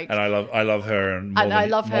 And I love her, and I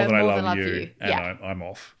love her more than I love you. And I'm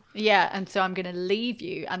off. Yeah, and so I'm going to leave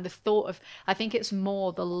you. And the thought of, I think it's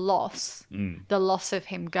more the loss of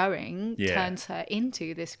him going turns her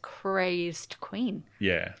into this crazed queen.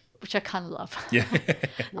 Yeah. Which I kind of love. Yeah.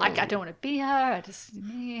 I don't want to be her. I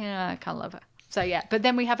kind of love her. So yeah, but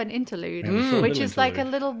then we have an interlude, which is like a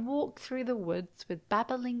little walk through the woods with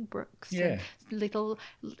babbling brooks, and little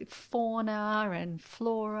fauna and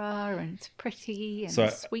flora, and it's pretty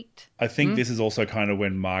and sweet. I think this is also kind of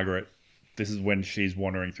when this is when she's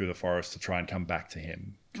wandering through the forest to try and come back to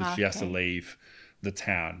him, because she has to leave the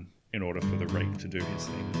town in order for the rake to do his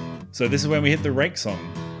thing. So this is when we hit the rake song.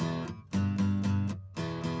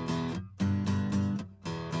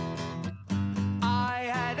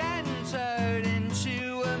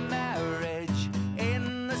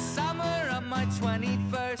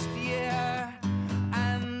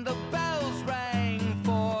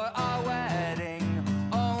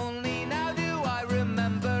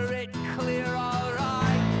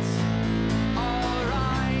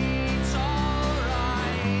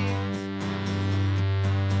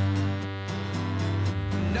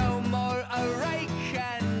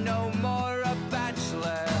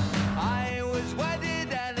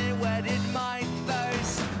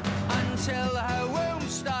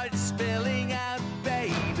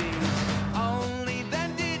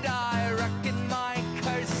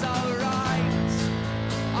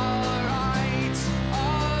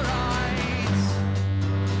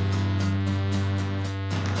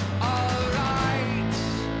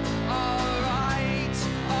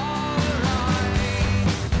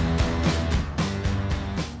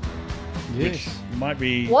 Might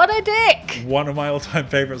be what a dick, one of my all-time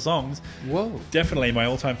favorite songs. Whoa, definitely my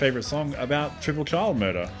all-time favorite song about triple child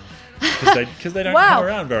murder, because they don't come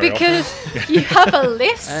around very often. You have a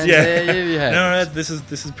list. No, this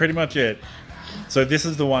is pretty much it. So this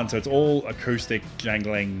is the one. So it's all acoustic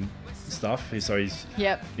jangling stuff. So he's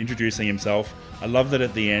introducing himself. I love that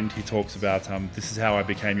at the end he talks about this is how I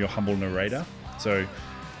became your humble narrator. So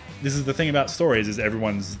this is the thing about stories, is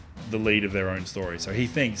everyone's the lead of their own story. So he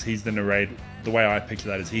thinks he's the narrator. The way I picture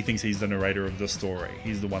that is he thinks he's the narrator of the story.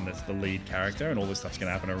 He's the one that's the lead character, and all this stuff's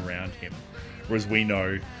going to happen around him. Whereas we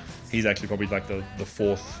know he's actually probably like the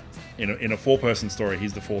fourth, in a four-person story,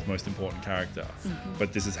 he's the fourth most important character.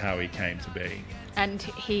 But this is how he came to be. And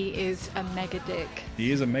he is a mega dick.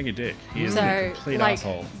 He is a mega dick. He is a complete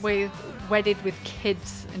asshole. Wedded with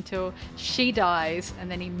kids until she dies, and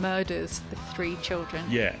then he murders the 3 children.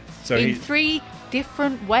 Yeah. So in 3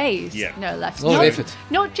 different ways. Yeah. No less.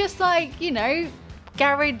 Not just like,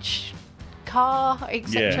 garage, car,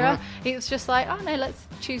 etc. It's just like, oh no, let's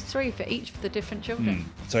choose 3 for each of the different children.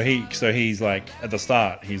 So he's like, at the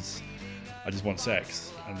start, I just want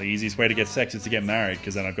sex. and the easiest way to get sex is to get married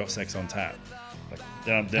because then I've got sex on tap. Like,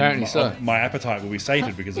 then Apparently so. my appetite will be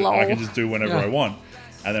sated because I can just do whenever I want.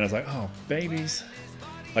 And then I was like, oh, babies.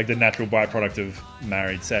 Like the natural byproduct of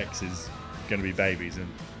married sex is going to be babies and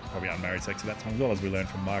probably unmarried sex at that time as well, as we learned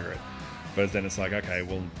from Margaret. But then it's like, okay,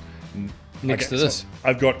 well... Next to this. So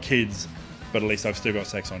I've got kids, but at least I've still got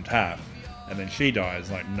sex on tap. And then she dies,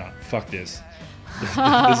 like, no, fuck this.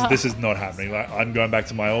 This is not happening. Like, I'm going back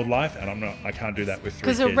to my old life, and I can't do that with 3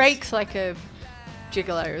 kids. Because a rake's like a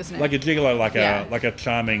gigolo, isn't it? Like a gigolo, like a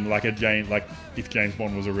charming, like if James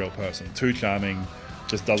Bond was a real person. Too charming,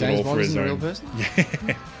 just does James it all Bond for his isn't own. a real person?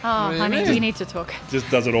 Yeah. Oh, honey, we need to talk. Just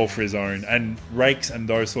does it all for his own. And rakes and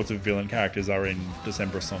those sorts of villain characters are in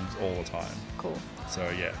December songs all the time. Cool. So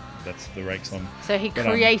yeah, that's the rake song. So he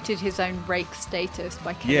created his own rake status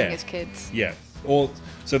by killing his kids. Yeah.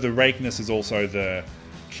 So the rakeness is also the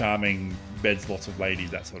charming beds lots of ladies,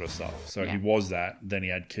 that sort of stuff. So he was that. Then he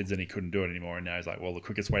had kids and he couldn't do it anymore. And now he's like, well, the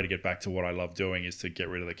quickest way to get back to what I love doing is to get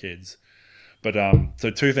rid of the kids. But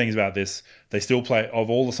so 2 things about this. They still play, of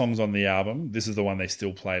all the songs on the album, this is the one they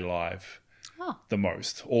still play live the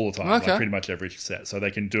most, all the time. Okay. Like pretty much every set. So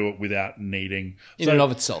they can do it without needing... In and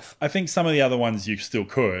of itself. I think some of the other ones you still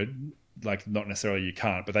could, like not necessarily you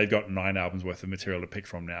can't, but they've got 9 albums worth of material to pick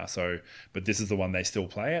from now. So, but this is the one they still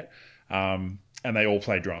play it. And they all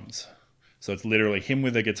play drums. So it's literally him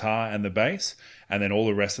with the guitar and the bass, and then all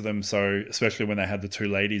the rest of them. So especially when they had the 2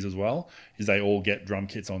 ladies as well, is they all get drum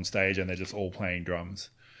kits on stage and they're just all playing drums.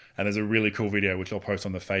 And there's a really cool video which I'll post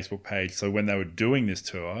on the Facebook page. So when they were doing this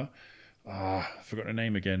tour, I forgot her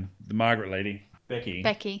name again, the Margaret lady, Becky.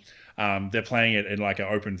 They're playing it in like an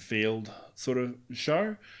open field sort of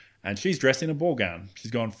show, and she's dressed in a ball gown.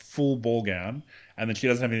 She's gone full ball gown, and then she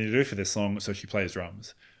doesn't have anything to do for this song, so she plays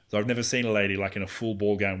drums. So I've never seen a lady like in a full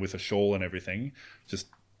ball gown with a shawl and everything, just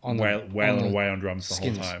wailing away on drums the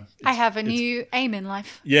whole time. I have a new aim in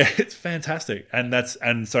life. Yeah, it's fantastic.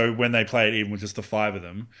 And so when they play it, even with just the 5 of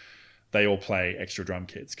them, they all play extra drum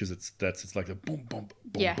kits because it's like a boom, boom,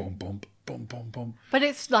 boom, boom, boom, boom, boom, boom. But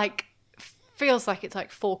it's like, feels like it's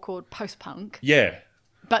like 4-chord post-punk. Yeah.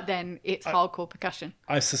 But then it's hardcore percussion.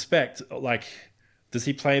 I suspect, like, does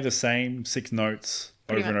he play the same 6 notes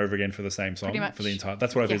over and over again for the same song for the entire?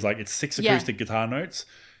 That's what I think. It's like it's 6 acoustic guitar notes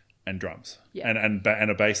and drums, and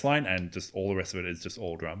a bass line, and just all the rest of it is just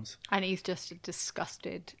all drums. And he's just a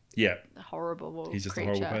disgusted, horrible He's just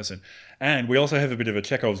creature. a horrible person. And we also have a bit of a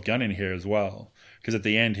Chekhov's gun in here as well, because at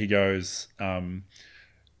the end he goes,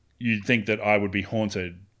 "You'd think that I would be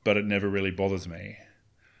haunted, but it never really bothers me."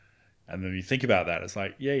 And then you think about that, it's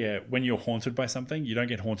like, when you're haunted by something, you don't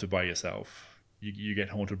get haunted by yourself. You get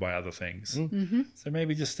haunted by other things. Mm-hmm. So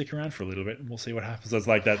maybe just stick around for a little bit and we'll see what happens. It's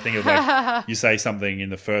like that thing of like, you say something in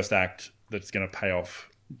the first act that's going to pay off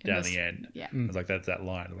down the end. Yeah. It's like that's that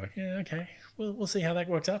line. I'm like, okay, we'll see how that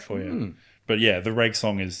works out for you. But yeah, the rake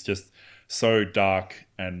song is just so dark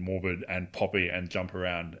and morbid and poppy and jump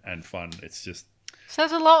around and fun. It's just...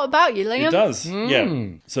 Says a lot about you, Liam. It does,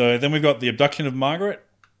 yeah. So then we've got The Abduction of Margaret.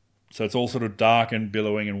 So it's all sort of dark and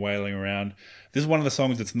billowing and wailing around. This is one of the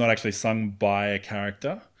songs that's not actually sung by a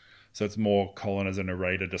character. So it's more Colin as a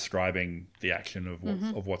narrator describing the action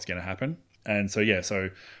of what's going to happen. And so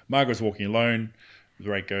Margaret's walking alone. The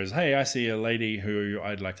rake goes, "Hey, I see a lady who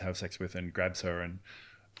I'd like to have sex with," and grabs her and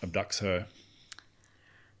abducts her.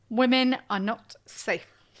 Women are not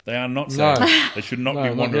safe. They are not safe. No. They should not be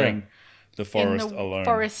wandering the forest alone.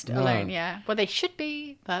 Forest alone, yeah. Well, they should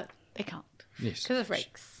be, but they can't. Yes. Because of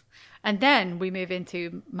rakes. And then we move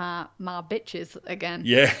into my bitches again.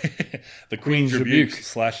 Yeah. The Queen's Rebuke /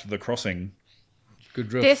 The Crossing.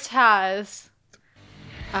 Good riff. This has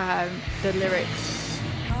the lyrics.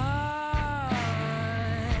 I'm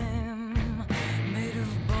made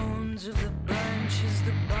of bones of the branches,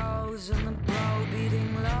 the boughs, and the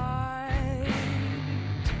brow-beating light.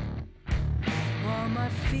 While my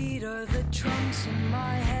feet are the trunks and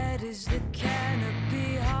my head is the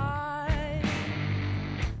canopy high.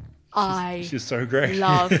 She's so great.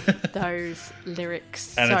 Love those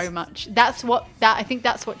lyrics so much. I think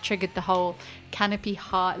that's what triggered the whole canopy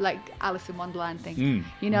high, like Alice in Wonderland thing.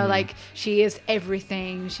 Like she is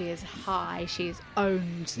everything. She is high. She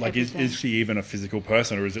owns like everything. Is she even a physical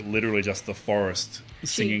person, or is it literally just the forest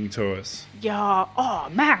singing to us? Yeah. Oh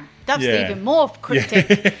man, that's even more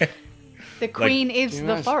cryptic. The queen is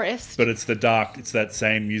the forest. But it's the dark, it's that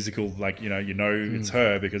same musical, like, it's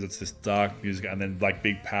her because it's this dark music, and then like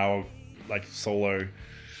big power, like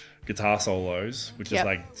guitar solos, which is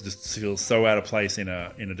like just feels so out of place in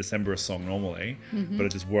a Decemberist song normally, but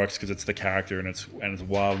it just works because it's the character and its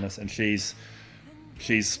wildness, and she's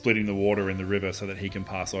splitting the water in the river so that he can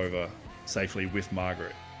pass over safely with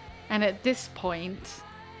Margaret. And at this point,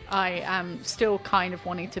 I am still kind of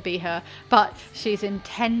wanting to be her, but she's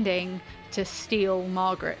intending to steal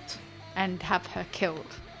Margaret and have her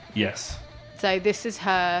killed. Yes. So this is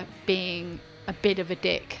her being a bit of a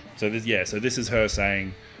dick. So this is her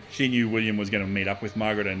saying she knew William was going to meet up with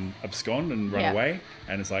Margaret and abscond and run away,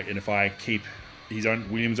 and it's like, and if I keep,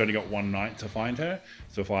 William's only got one night to find her,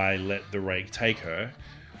 so if I let the rake take her,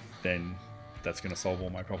 then that's going to solve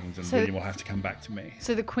all my problems, and William will have to come back to me.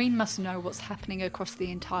 So the Queen must know what's happening across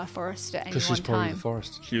the entire forest at any one time. Because she's probably the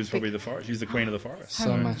forest. She was probably the forest. She's the Queen of the forest.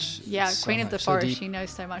 So much. Yeah, so Queen of the much, forest. So She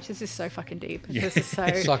knows so much. This is so fucking deep. Yeah. This is so.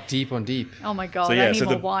 it's like deep on deep. Oh my god! So, I need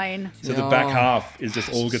more wine. So the back half is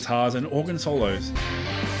just all guitars and organ solos.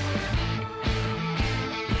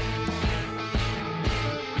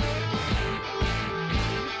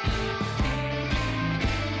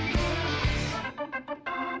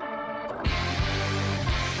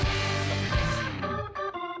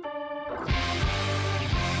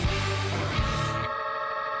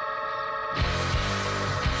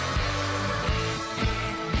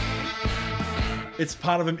 It's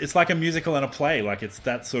part of it's like a musical and a play. Like it's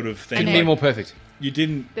that sort of thing. Couldn't be more perfect. You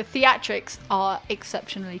didn't. The theatrics are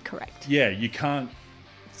exceptionally correct. Yeah, you can't.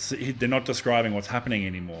 They're not describing what's happening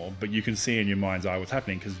anymore, but you can see in your mind's eye what's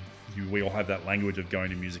happening because we all have that language of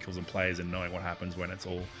going to musicals and plays and knowing what happens when it's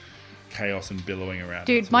all chaos and billowing around.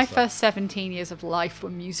 Dude, my first 17 years of life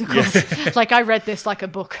were musicals. Like I read this like a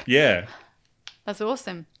book. Yeah, that's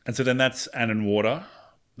awesome. And so then that's Anne and Water.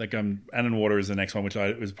 Like Anne and Water is the next one, which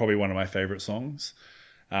was probably one of my favorite songs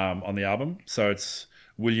on the album. So it's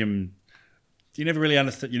William. You never really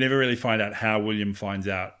understand. You never really find out how William finds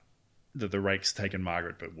out that the rake's taken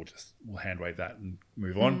Margaret, but we'll hand wave that and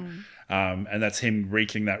move on. And that's him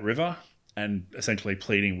reaching that river and essentially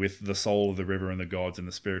pleading with the soul of the river and the gods and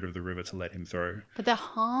the spirit of the river to let him through. But the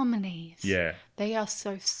harmonies, they are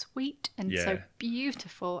so sweet and so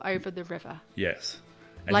beautiful over the river. Yes.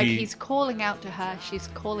 And like he's calling out to her, she's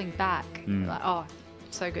calling back. Like, oh,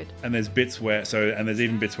 so good. And there's bits where, and there's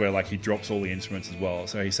even bits where like he drops all the instruments as well.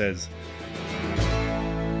 So he says,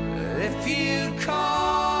 if you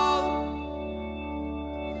call,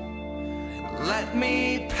 let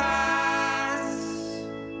me pass.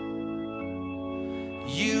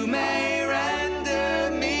 You may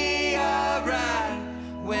render me a rat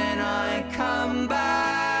when I come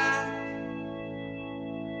back.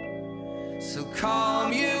 So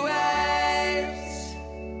calm your waves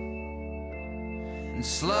and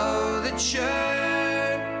slow the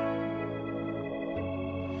churn,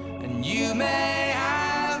 and you may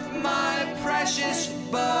have my precious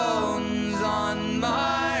bones on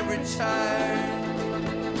my return.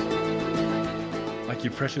 Like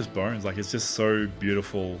your precious bones, like it's just so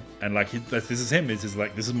beautiful, and like this is him. It's just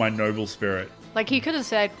like, this is my noble spirit. Like he could have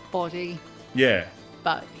said body. Yeah.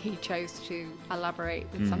 But he chose to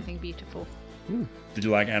elaborate with something beautiful. Did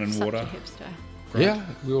you like Anne and Water? Such a hipster. Right. Yeah,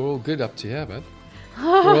 we were all good up to here, bud.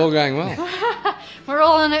 We're all going well. We're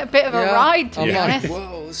all on a bit of a ride, to be honest.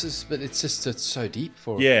 Whoa, it's so deep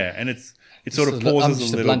for it. Yeah, and it sort of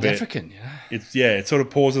pauses a little bit. African, it sort of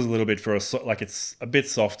pauses a little bit for like it's a bit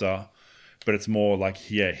softer, but it's more like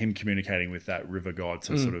him communicating with that river god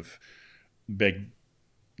to sort of beg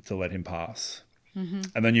to let him pass. Mm-hmm.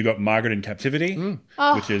 And then you got Margaret in Captivity,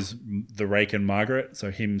 which is the rake and Margaret.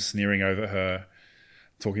 So him sneering over her,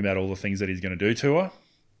 talking about all the things that he's going to do to her,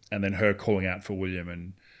 and then her calling out for William,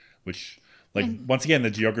 and which, like, once again, the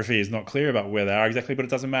geography is not clear about where they are exactly, but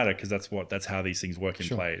it doesn't matter because that's how these things work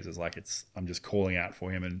in plays. It's like I'm just calling out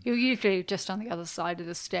for him, and you're usually just on the other side of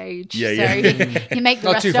the stage. Yeah, so you make the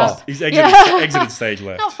not rest too up. far. He's exited stage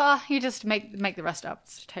left. Not far. You just make the rest up.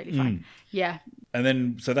 It's totally fine. Yeah. And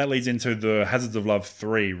then, so that leads into the Hazards of Love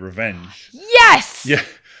 3, Revenge. Yes! Yeah.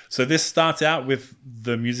 So this starts out with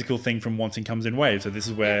the musical thing from Wanting Comes in Waves. So this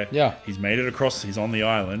is where he's made it across, he's on the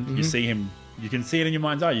island. Mm-hmm. You see him, you can see it in your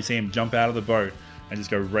mind's eye. You see him jump out of the boat and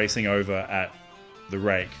just go racing over at the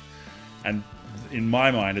rake. And in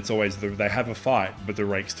my mind, it's always, they have a fight, but the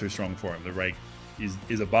rake's too strong for him. The rake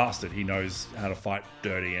is a bastard. He knows how to fight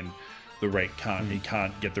dirty, and the rake he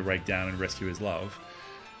can't get the rake down and rescue his love.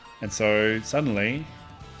 And so suddenly,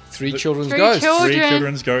 Three children's ghosts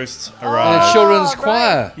arrive. And a children's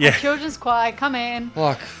choir. Right. Yeah. A children's choir come in.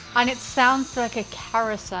 Like, and it sounds like a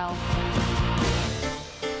carousel.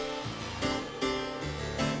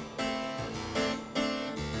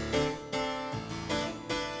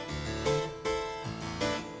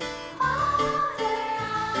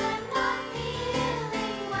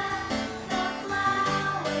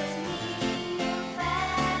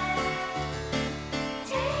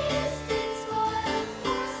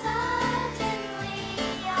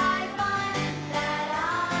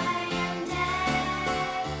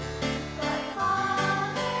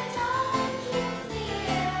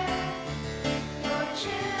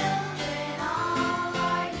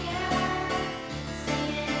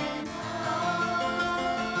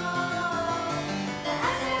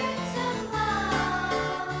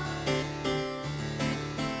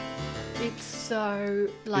 so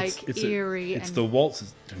eerie. It's the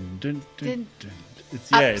waltz. Dun, dun, dun, dun.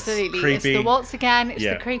 Absolutely, it's creepy. It's the waltz again. It's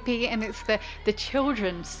the creepy, and it's the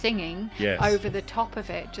children singing over the top of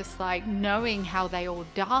it, just like knowing how they all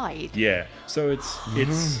died. Yeah, so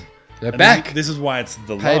it's they're back. This is why it's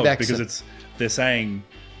the Payback, love, because they're saying,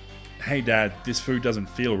 "Hey, Dad, this food doesn't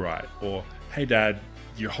feel right," or "Hey, Dad,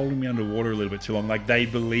 you're holding me underwater a little bit too long." Like they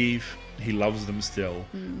believe he loves them still,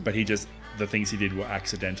 but the things he did were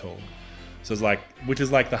accidental. So it's like, which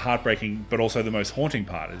is like the heartbreaking, but also the most haunting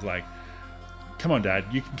part is like, come on, Dad,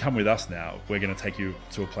 you can come with us now. We're going to take you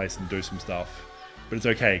to a place and do some stuff. But it's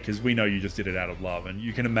okay, because we know you just did it out of love. And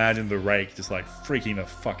you can imagine the rake just like freaking the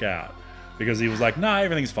fuck out. Because he was like, nah,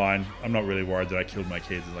 everything's fine. I'm not really worried that I killed my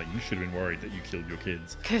kids. It's like, you should have been worried that you killed your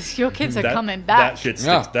kids. Because your kids are coming back.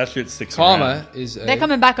 That shit sticks Karma around. They're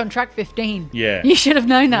coming back on track 15. Yeah. You should have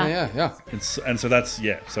known that. Yeah. And so that's,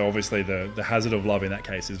 so obviously the hazard of love in that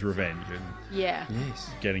case is revenge. And Yes.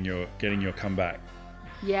 getting your comeback.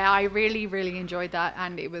 Yeah, I really, really enjoyed that,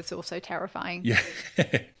 and it was also terrifying. Yeah.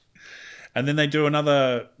 And then they do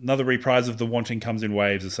another reprise of The Wanting Comes in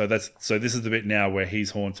Waves. So this is the bit now where he's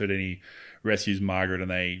haunted and he rescues Margaret, and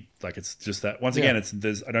they it's just that once again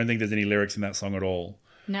I don't think there's any lyrics in that song at all.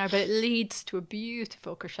 No, but it leads to a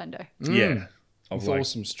beautiful crescendo. Yeah. With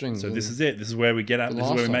awesome strings. So this is it. This is where we get out. This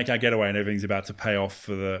is where we make our getaway, and everything's about to pay off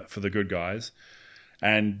for the good guys.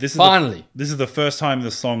 And this is the first time the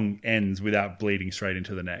song ends without bleeding straight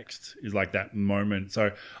into the next. Is like that moment.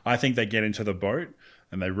 So I think they get into the boat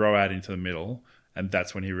and they row out into the middle, and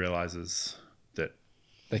that's when he realizes that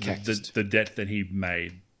the debt that he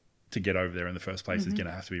made to get over there in the first place is going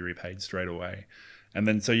to have to be repaid straight away. And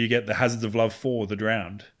then so you get The Hazards of Love for The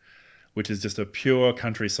Drowned, which is just a pure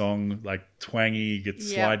country song, like twangy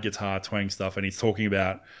slide guitar twang stuff, and he's talking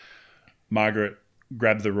about Margaret,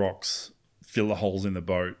 grab the rocks, fill the holes in the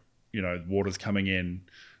boat, water's coming in,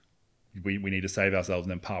 we need to save ourselves.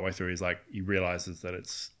 And then partway through he realizes that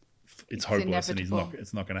it's hopeless inevitable. And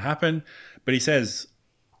it's not going to happen. But he says,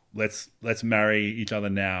 let's marry each other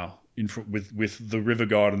now with the river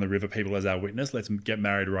god and the river people as our witness. Let's get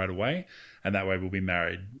married right away, and that way we'll be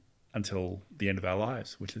married until the end of our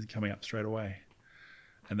lives, which is coming up straight away.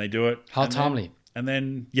 And they do it. How timely. And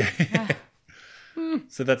then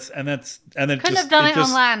So then couldn't have done it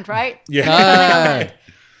on land, right? Yeah.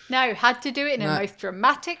 No, had to do it in a most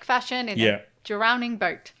dramatic fashion in a drowning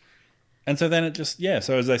boat. And so then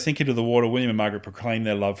so as they sink into the water, William and Margaret proclaim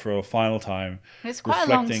their love for a final time. It's quite a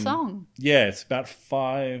long song. Yeah, it's about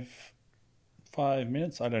 5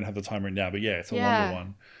 minutes. I don't have the time written down, but it's a longer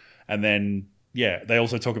one. And then they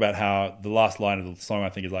also talk about how the last line of the song, I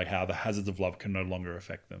think, is like how the hazards of love can no longer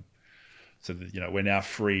affect them. So that, we're now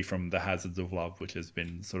free from the hazards of love, which has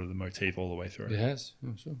been sort of the motif all the way through. It has.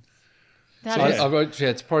 Oh, sure. I wrote,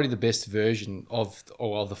 it's probably the best version of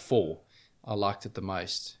the four. I liked it the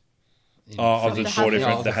most. Of the four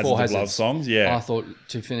different the hazards of love songs, I thought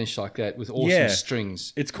to finish like that with awesome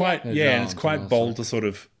strings. It's quite and it's quite bold to sort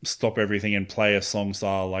of stop everything and play a song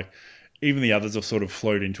style. Like even the others have sort of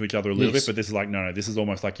flowed into each other a little bit, but this is like no, this is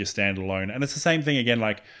almost like your standalone. And it's the same thing again.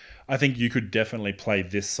 Like I think you could definitely play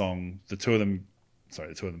this song. The two of them,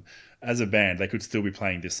 as a band, they could still be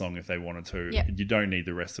playing this song if they wanted to. Yep. You don't need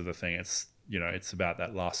the rest of the thing. It's it's about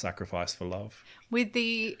that last sacrifice for love. With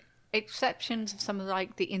the exceptions of some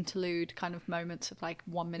of the interlude kind of moments of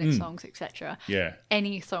 1 minute songs, etc. Yeah.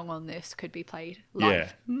 Any song on this could be played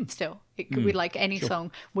live. Still, it could be any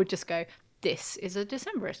song would just go, this is a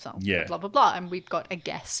Decemberist song. Yeah. Blah blah blah, and we've got a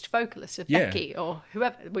guest vocalist of Becky or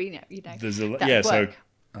whoever we know. There's a work.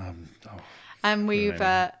 And we've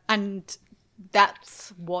and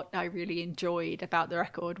that's what I really enjoyed about the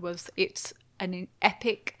record was it's an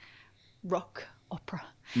epic rock opera.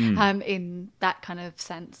 In that kind of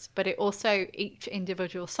sense, but it also each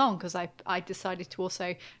individual song, because I decided to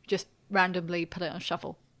also just randomly put it on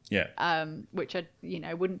shuffle, which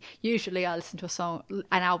I wouldn't usually. I listen to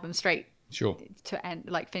an album straight to end,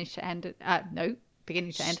 finish to end,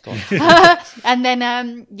 beginning to end. And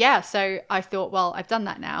then so I thought, well, I've done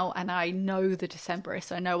that now and I know the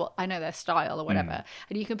Decemberists, I know their style or whatever,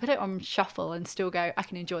 and you can put it on shuffle and still go, I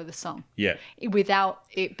can enjoy the song without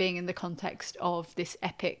it being in the context of this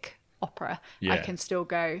epic opera. I can still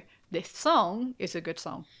go, this song is a good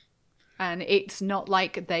song, and it's not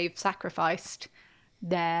like they've sacrificed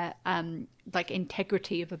their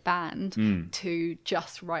integrity of a band to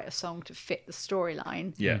just write a song to fit the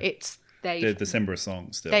storyline. They're December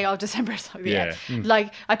songs still. They are December songs,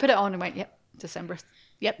 I put it on and went, yep, December.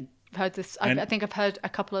 Yep, heard this. I think I've heard a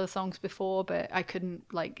couple of the songs before, but I couldn't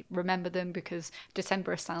remember them because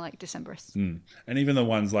Decemberists sound like Decemberists. And even the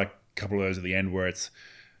ones a couple of those at the end where it's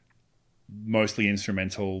mostly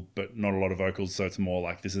instrumental, but not a lot of vocals. So it's more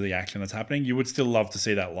like this is the action that's happening. You would still love to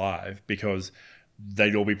see that live because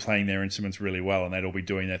they'd all be playing their instruments really well and they'd all be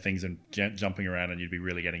doing their things and jumping around and you'd be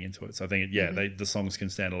really getting into it. So I think, the songs can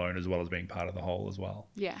stand alone as well as being part of the whole as well.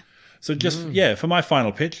 Yeah. So just, for my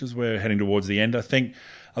final pitch, as we're heading towards the end, I think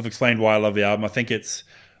I've explained why I love the album. I think it's,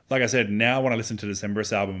 like I said, now when I listen to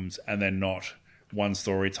Decemberist albums and they're not one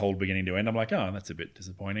story told beginning to end, I'm like, oh, that's a bit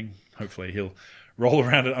disappointing. Hopefully he'll roll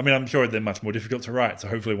around it. I mean, I'm sure they're much more difficult to write, so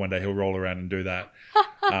hopefully one day he'll roll around and do that.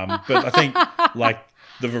 But I think, like,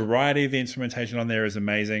 the variety of the instrumentation on there is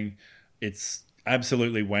amazing. It's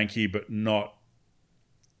absolutely wanky, but not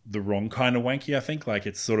the wrong kind of wanky, I think. Like,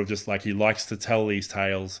 it's sort of just like he likes to tell these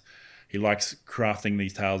tales. He likes crafting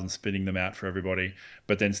these tales and spitting them out for everybody,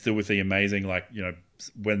 but then still with the amazing, like, you know,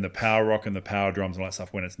 when the power rock and the power drums and all that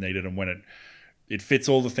stuff when it's needed and when it fits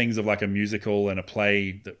all the things of like a musical and a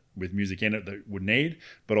play that with music in it that would need,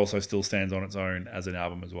 but also still stands on its own as an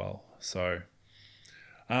album as well. So...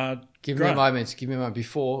 Give me a moment.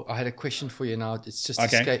 Before, I had a question for you now. It's just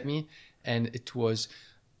escaped me. And it was,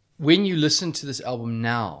 when you listen to this album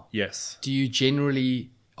now, yes, do you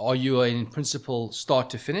generally, are you in principle start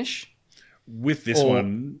to finish? With this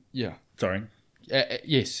one? Yeah. Sorry.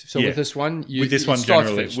 Yes. So with this one, with this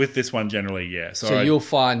one generally, yeah. So you'll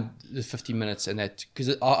find the 50 minutes and that,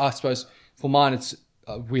 because I suppose for mine, it's,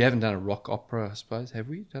 we haven't done a rock opera, I suppose. Have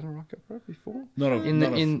we done a rock opera before? Not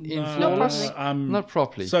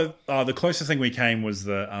properly. So the closest thing we came was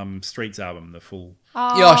the Streets album, the full.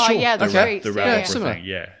 Oh, yeah, sure. Yeah, the Streets. The rap opera thing,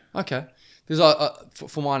 yeah. Okay. Because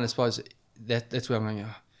for mine, I suppose that's where I'm going.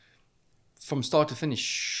 From start to finish,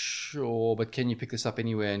 sure, but can you pick this up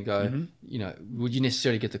anywhere and go? You know, would you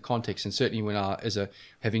necessarily get the context? And certainly, when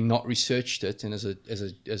having not researched it, and as a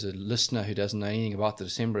listener who doesn't know anything about the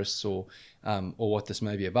Decemberists or what this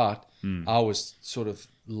may be about, I was sort of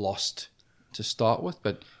lost to start with.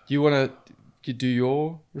 But do you want to do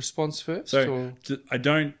your response first? So I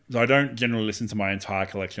don't generally listen to my entire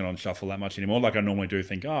collection on shuffle that much anymore. Like I normally do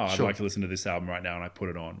think, I'd like to listen to this album right now, and I put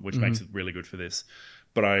it on, which makes it really good for this.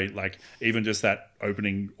 But I like even just that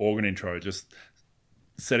opening organ intro, just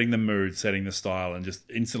setting the mood, setting the style, and just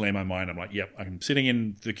instantly in my mind, I'm like, yep, I'm sitting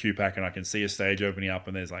in the QPAC and I can see a stage opening up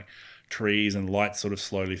and there's like trees and lights sort of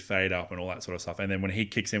slowly fade up and all that sort of stuff. And then when he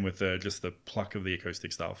kicks in with just the pluck of the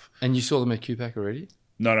acoustic stuff. And you saw them at QPAC already?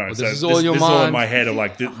 No. Well, this is all in my head of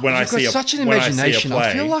like when I see such an imagination.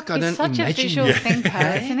 I feel like I don't imagine. He's such a visual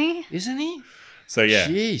thinker, isn't he? So yeah.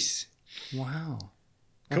 Jeez. Wow.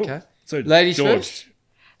 Cool. Okay. So ladies George, first.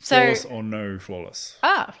 Flawless or no flawless?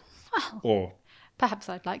 Well, or perhaps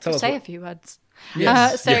I'd like to say a few words.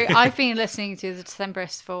 Yes. I've been listening to the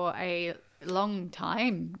Decemberists for a long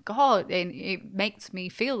time. God, and it makes me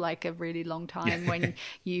feel like a really long time when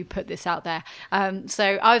you put this out there.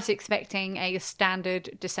 So I was expecting a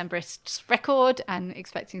standard Decemberists record and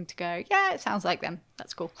expecting to go, yeah, it sounds like them.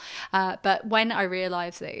 That's cool. But when I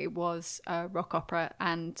realised that it was a rock opera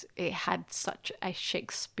and it had such a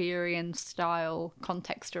Shakespearean style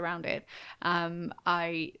context around it,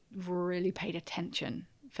 I really paid attention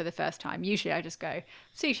for the first time. Usually I just go,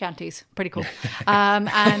 sea shanties, pretty cool.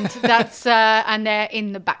 And that's and they're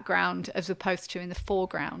in the background as opposed to in the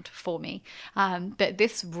foreground for me. But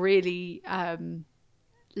this really,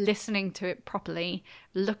 listening to it properly,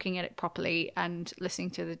 looking at it properly, and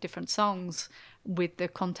listening to the different songs with the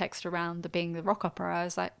context around being the rock opera, I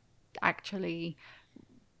was like actually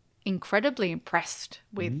incredibly impressed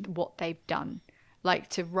with what they've done. Like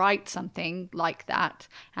to write something like that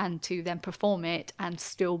and to then perform it and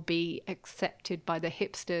still be accepted by the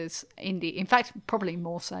hipsters indie. In fact, probably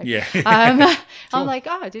more so. Yeah. I'm like,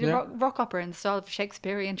 I did a rock opera in the style of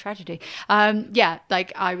Shakespearean tragedy.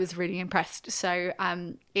 Like I was really impressed. So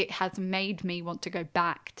it has made me want to go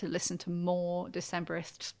back to listen to more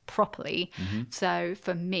Decemberists properly. So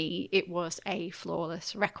for me, it was a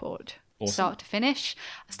flawless record. Awesome. Start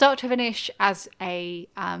to finish as a...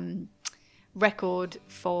 record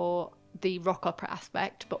for the rock opera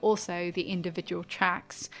aspect, but also the individual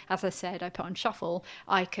tracks. As I said, I put on shuffle.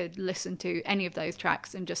 I could listen to any of those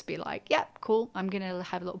tracks and just be like, yep, cool, I'm gonna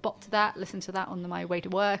have a little bop to that, listen to that on my way to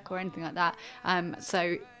work or anything like that.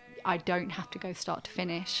 So I don't have to go start to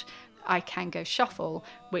finish. I can go shuffle,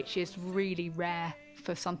 which is really rare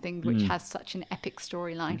for something which has such an epic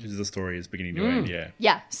storyline. Which is the story is beginning to end, yeah.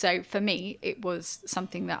 Yeah, so for me, it was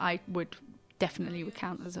something that I would definitely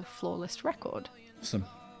recount as a flawless record. Awesome.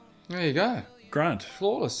 There you go. Grant.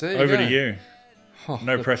 Flawless. There you Over go. to you. Oh,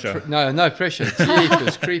 no pressure. No pressure.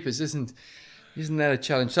 Creepers. Isn't that a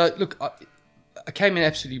challenge? So look, I came in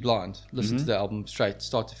absolutely blind. Listened to the album straight,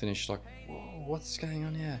 start to finish. Like, whoa, what's going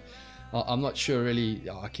on here? I'm not sure really.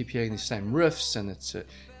 I keep hearing the same riffs, and it's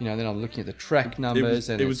then I'm looking at the track numbers.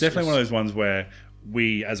 It was definitely one of those ones where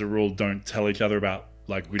we, as a rule, don't tell each other about,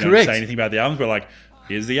 like, we Correct. don't say anything about the albums. We're like,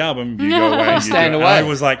 here's the album, you go away. And stand away. And I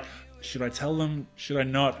was like, should I tell them? Should I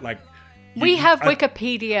not? Like, we have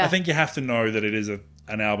Wikipedia. I think you have to know that it is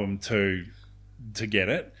an album to get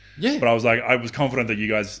it. Yeah. But I was confident that you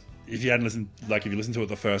guys, if you listened to it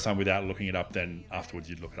the first time without looking it up, then afterwards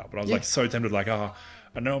you'd look it up. But I was like so tempted, like, I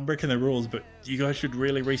know I'm breaking the rules, but you guys should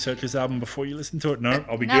really research this album before you listen to it. No,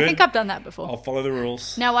 I'll be good. I think I've done that before. I'll follow the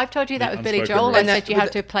rules. No, I've told you that with Billy Joel. I said you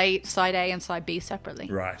have to play side A and side B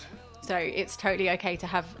separately. Right. So it's totally okay to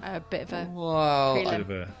have a bit of a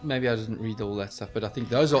prelim. Maybe I didn't read all that stuff, but I think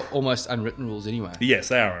those are almost unwritten rules anyway. Yes,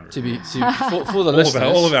 they are unwritten. For the listeners.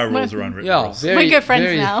 All of our rules are unwritten rules. We're good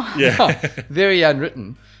friends now. Yeah. Very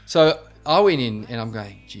unwritten. So I went in and I'm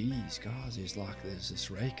going, geez, guys, there's this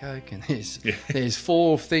Ray Coke and there's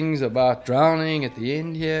 4 things about drowning at the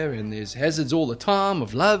end here, and there's hazards all the time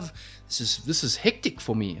of love. This is hectic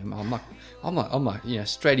for me. I'm like,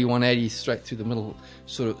 straighty 180 straight through the middle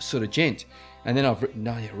sort of gent. And then I've written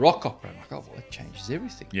down here rock opera. I'm like, well, that changes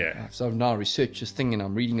everything. Yeah. So I've now researched this thing, and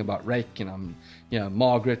I'm reading about Rake, and I'm,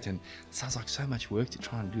 Margaret, and it sounds like so much work to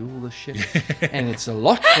try and do all this shit. And it's a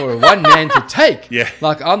lot for one man to take. Yeah.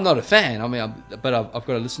 Like, I'm not a fan. I mean, but I've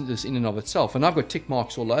got to listen to this in and of itself. And I've got tick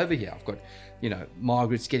marks all over here. I've got,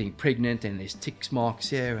 Margaret's getting pregnant, and there's tick marks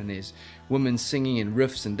here, and there's women singing and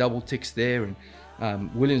riffs and double ticks there, and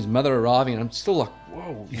William's mother arriving, and I'm still like,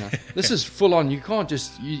 whoa, this is full on. You can't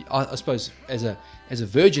just, I suppose, as a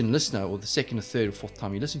virgin listener, or the second or third or fourth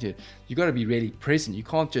time you listen to it, you got to be really present. You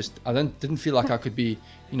can't just. Didn't feel like I could be,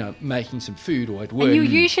 making some food or at work. And you're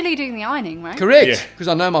usually doing the ironing, right? Correct, because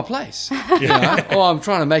I know my place. Or I'm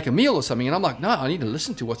trying to make a meal or something, and I'm like, no, I need to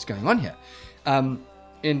listen to what's going on here, and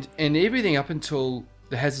everything up until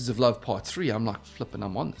The Hazards of Love Part 3, I'm like, flipping,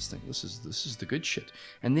 I'm on this thing. This is the good shit.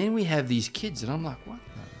 And then we have these kids, and I'm like, what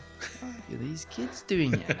the fuck are these kids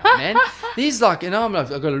doing here, man? These I've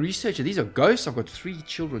got to research it. These are ghosts. I've got 3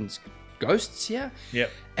 children's ghosts here.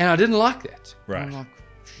 Yep. And I didn't like that. Right. I'm like,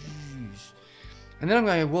 jeez. And then I'm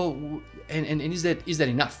going, well, and is that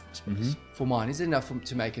enough, I suppose, for mine? Is it enough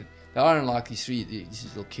to make it? I don't like these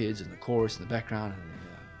little kids and the chorus in the background and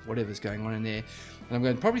whatever's going on in there. And I'm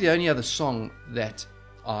going, probably the only other song that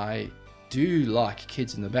I do like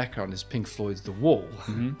kids in the background is Pink Floyd's The Wall,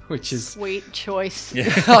 which is sweet choice.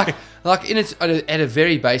 Yeah. like in its at a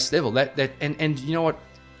very base level. That and you know what,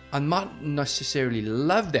 I might necessarily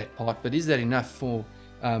love that part, but is that enough for?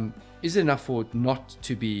 Is it enough for it not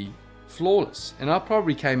to be flawless? And I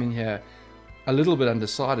probably came in here a little bit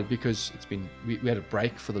undecided because it's been we had a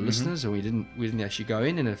break for the listeners, and we didn't actually go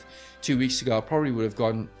in. And if 2 weeks ago I probably would have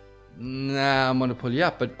gone, nah, I'm gonna pull you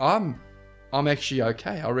up, but I'm actually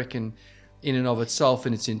okay. I reckon in and of itself,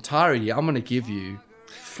 in its entirety, I'm going to give you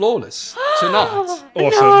Flawless tonight. Awesome. No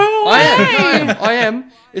I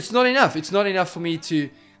am. It's not enough. It's not enough for me to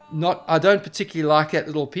not... I don't particularly like that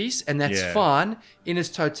little piece, and that's fine. In its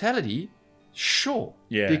totality, sure.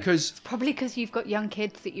 Yeah. Because... Probably because you've got young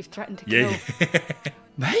kids that you've threatened to kill.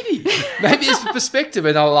 Maybe it's the perspective,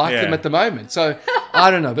 and I like them at the moment. So, I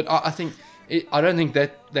don't know. But I think... I don't think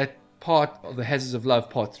that part of The Hazards of Love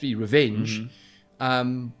Part 3, Revenge,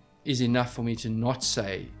 is enough for me to not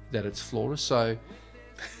say that it's flawless. So,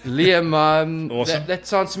 Liam, awesome. that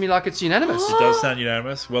sounds to me like it's unanimous. It does sound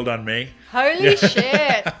unanimous. Well done, me. Holy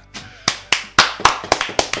shit.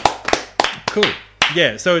 Cool.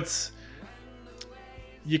 Yeah, so it's...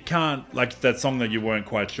 You can't... Like, that song that you weren't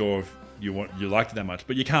quite sure if you liked it that much,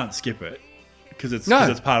 but you can't skip it. Because it's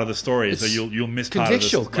part of the story, so you'll miss part of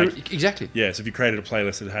this. Contextual, exactly. Yeah, so if you created a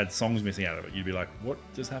playlist that had songs missing out of it, you'd be like, what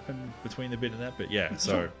just happened between the bit and that bit? Yeah,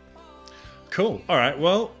 so... Cool. All right,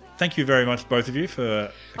 well... Thank you very much, both of you,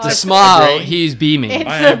 for... The smile, he's beaming. It's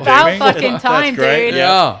about fucking time, dude.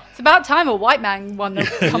 Yeah. It's about time a white man won the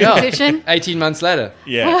competition. 18 months later.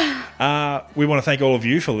 Yeah. We want to thank all of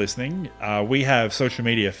you for listening. We have social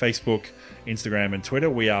media, Facebook, Instagram, and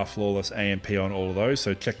Twitter. We are Flawless AMP on all of those,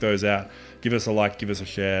 so check those out. Give us a like, give us a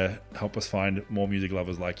share, help us find more music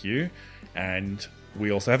lovers like you. And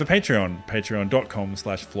we also have a Patreon,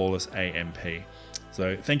 patreon.com/flawlessamp.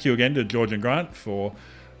 So thank you again to George and Grant for...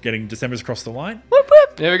 getting December's across the line. Whoop,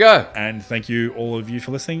 whoop. There we go. And thank you, all of you, for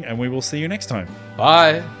listening, and we will see you next time.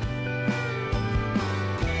 Bye.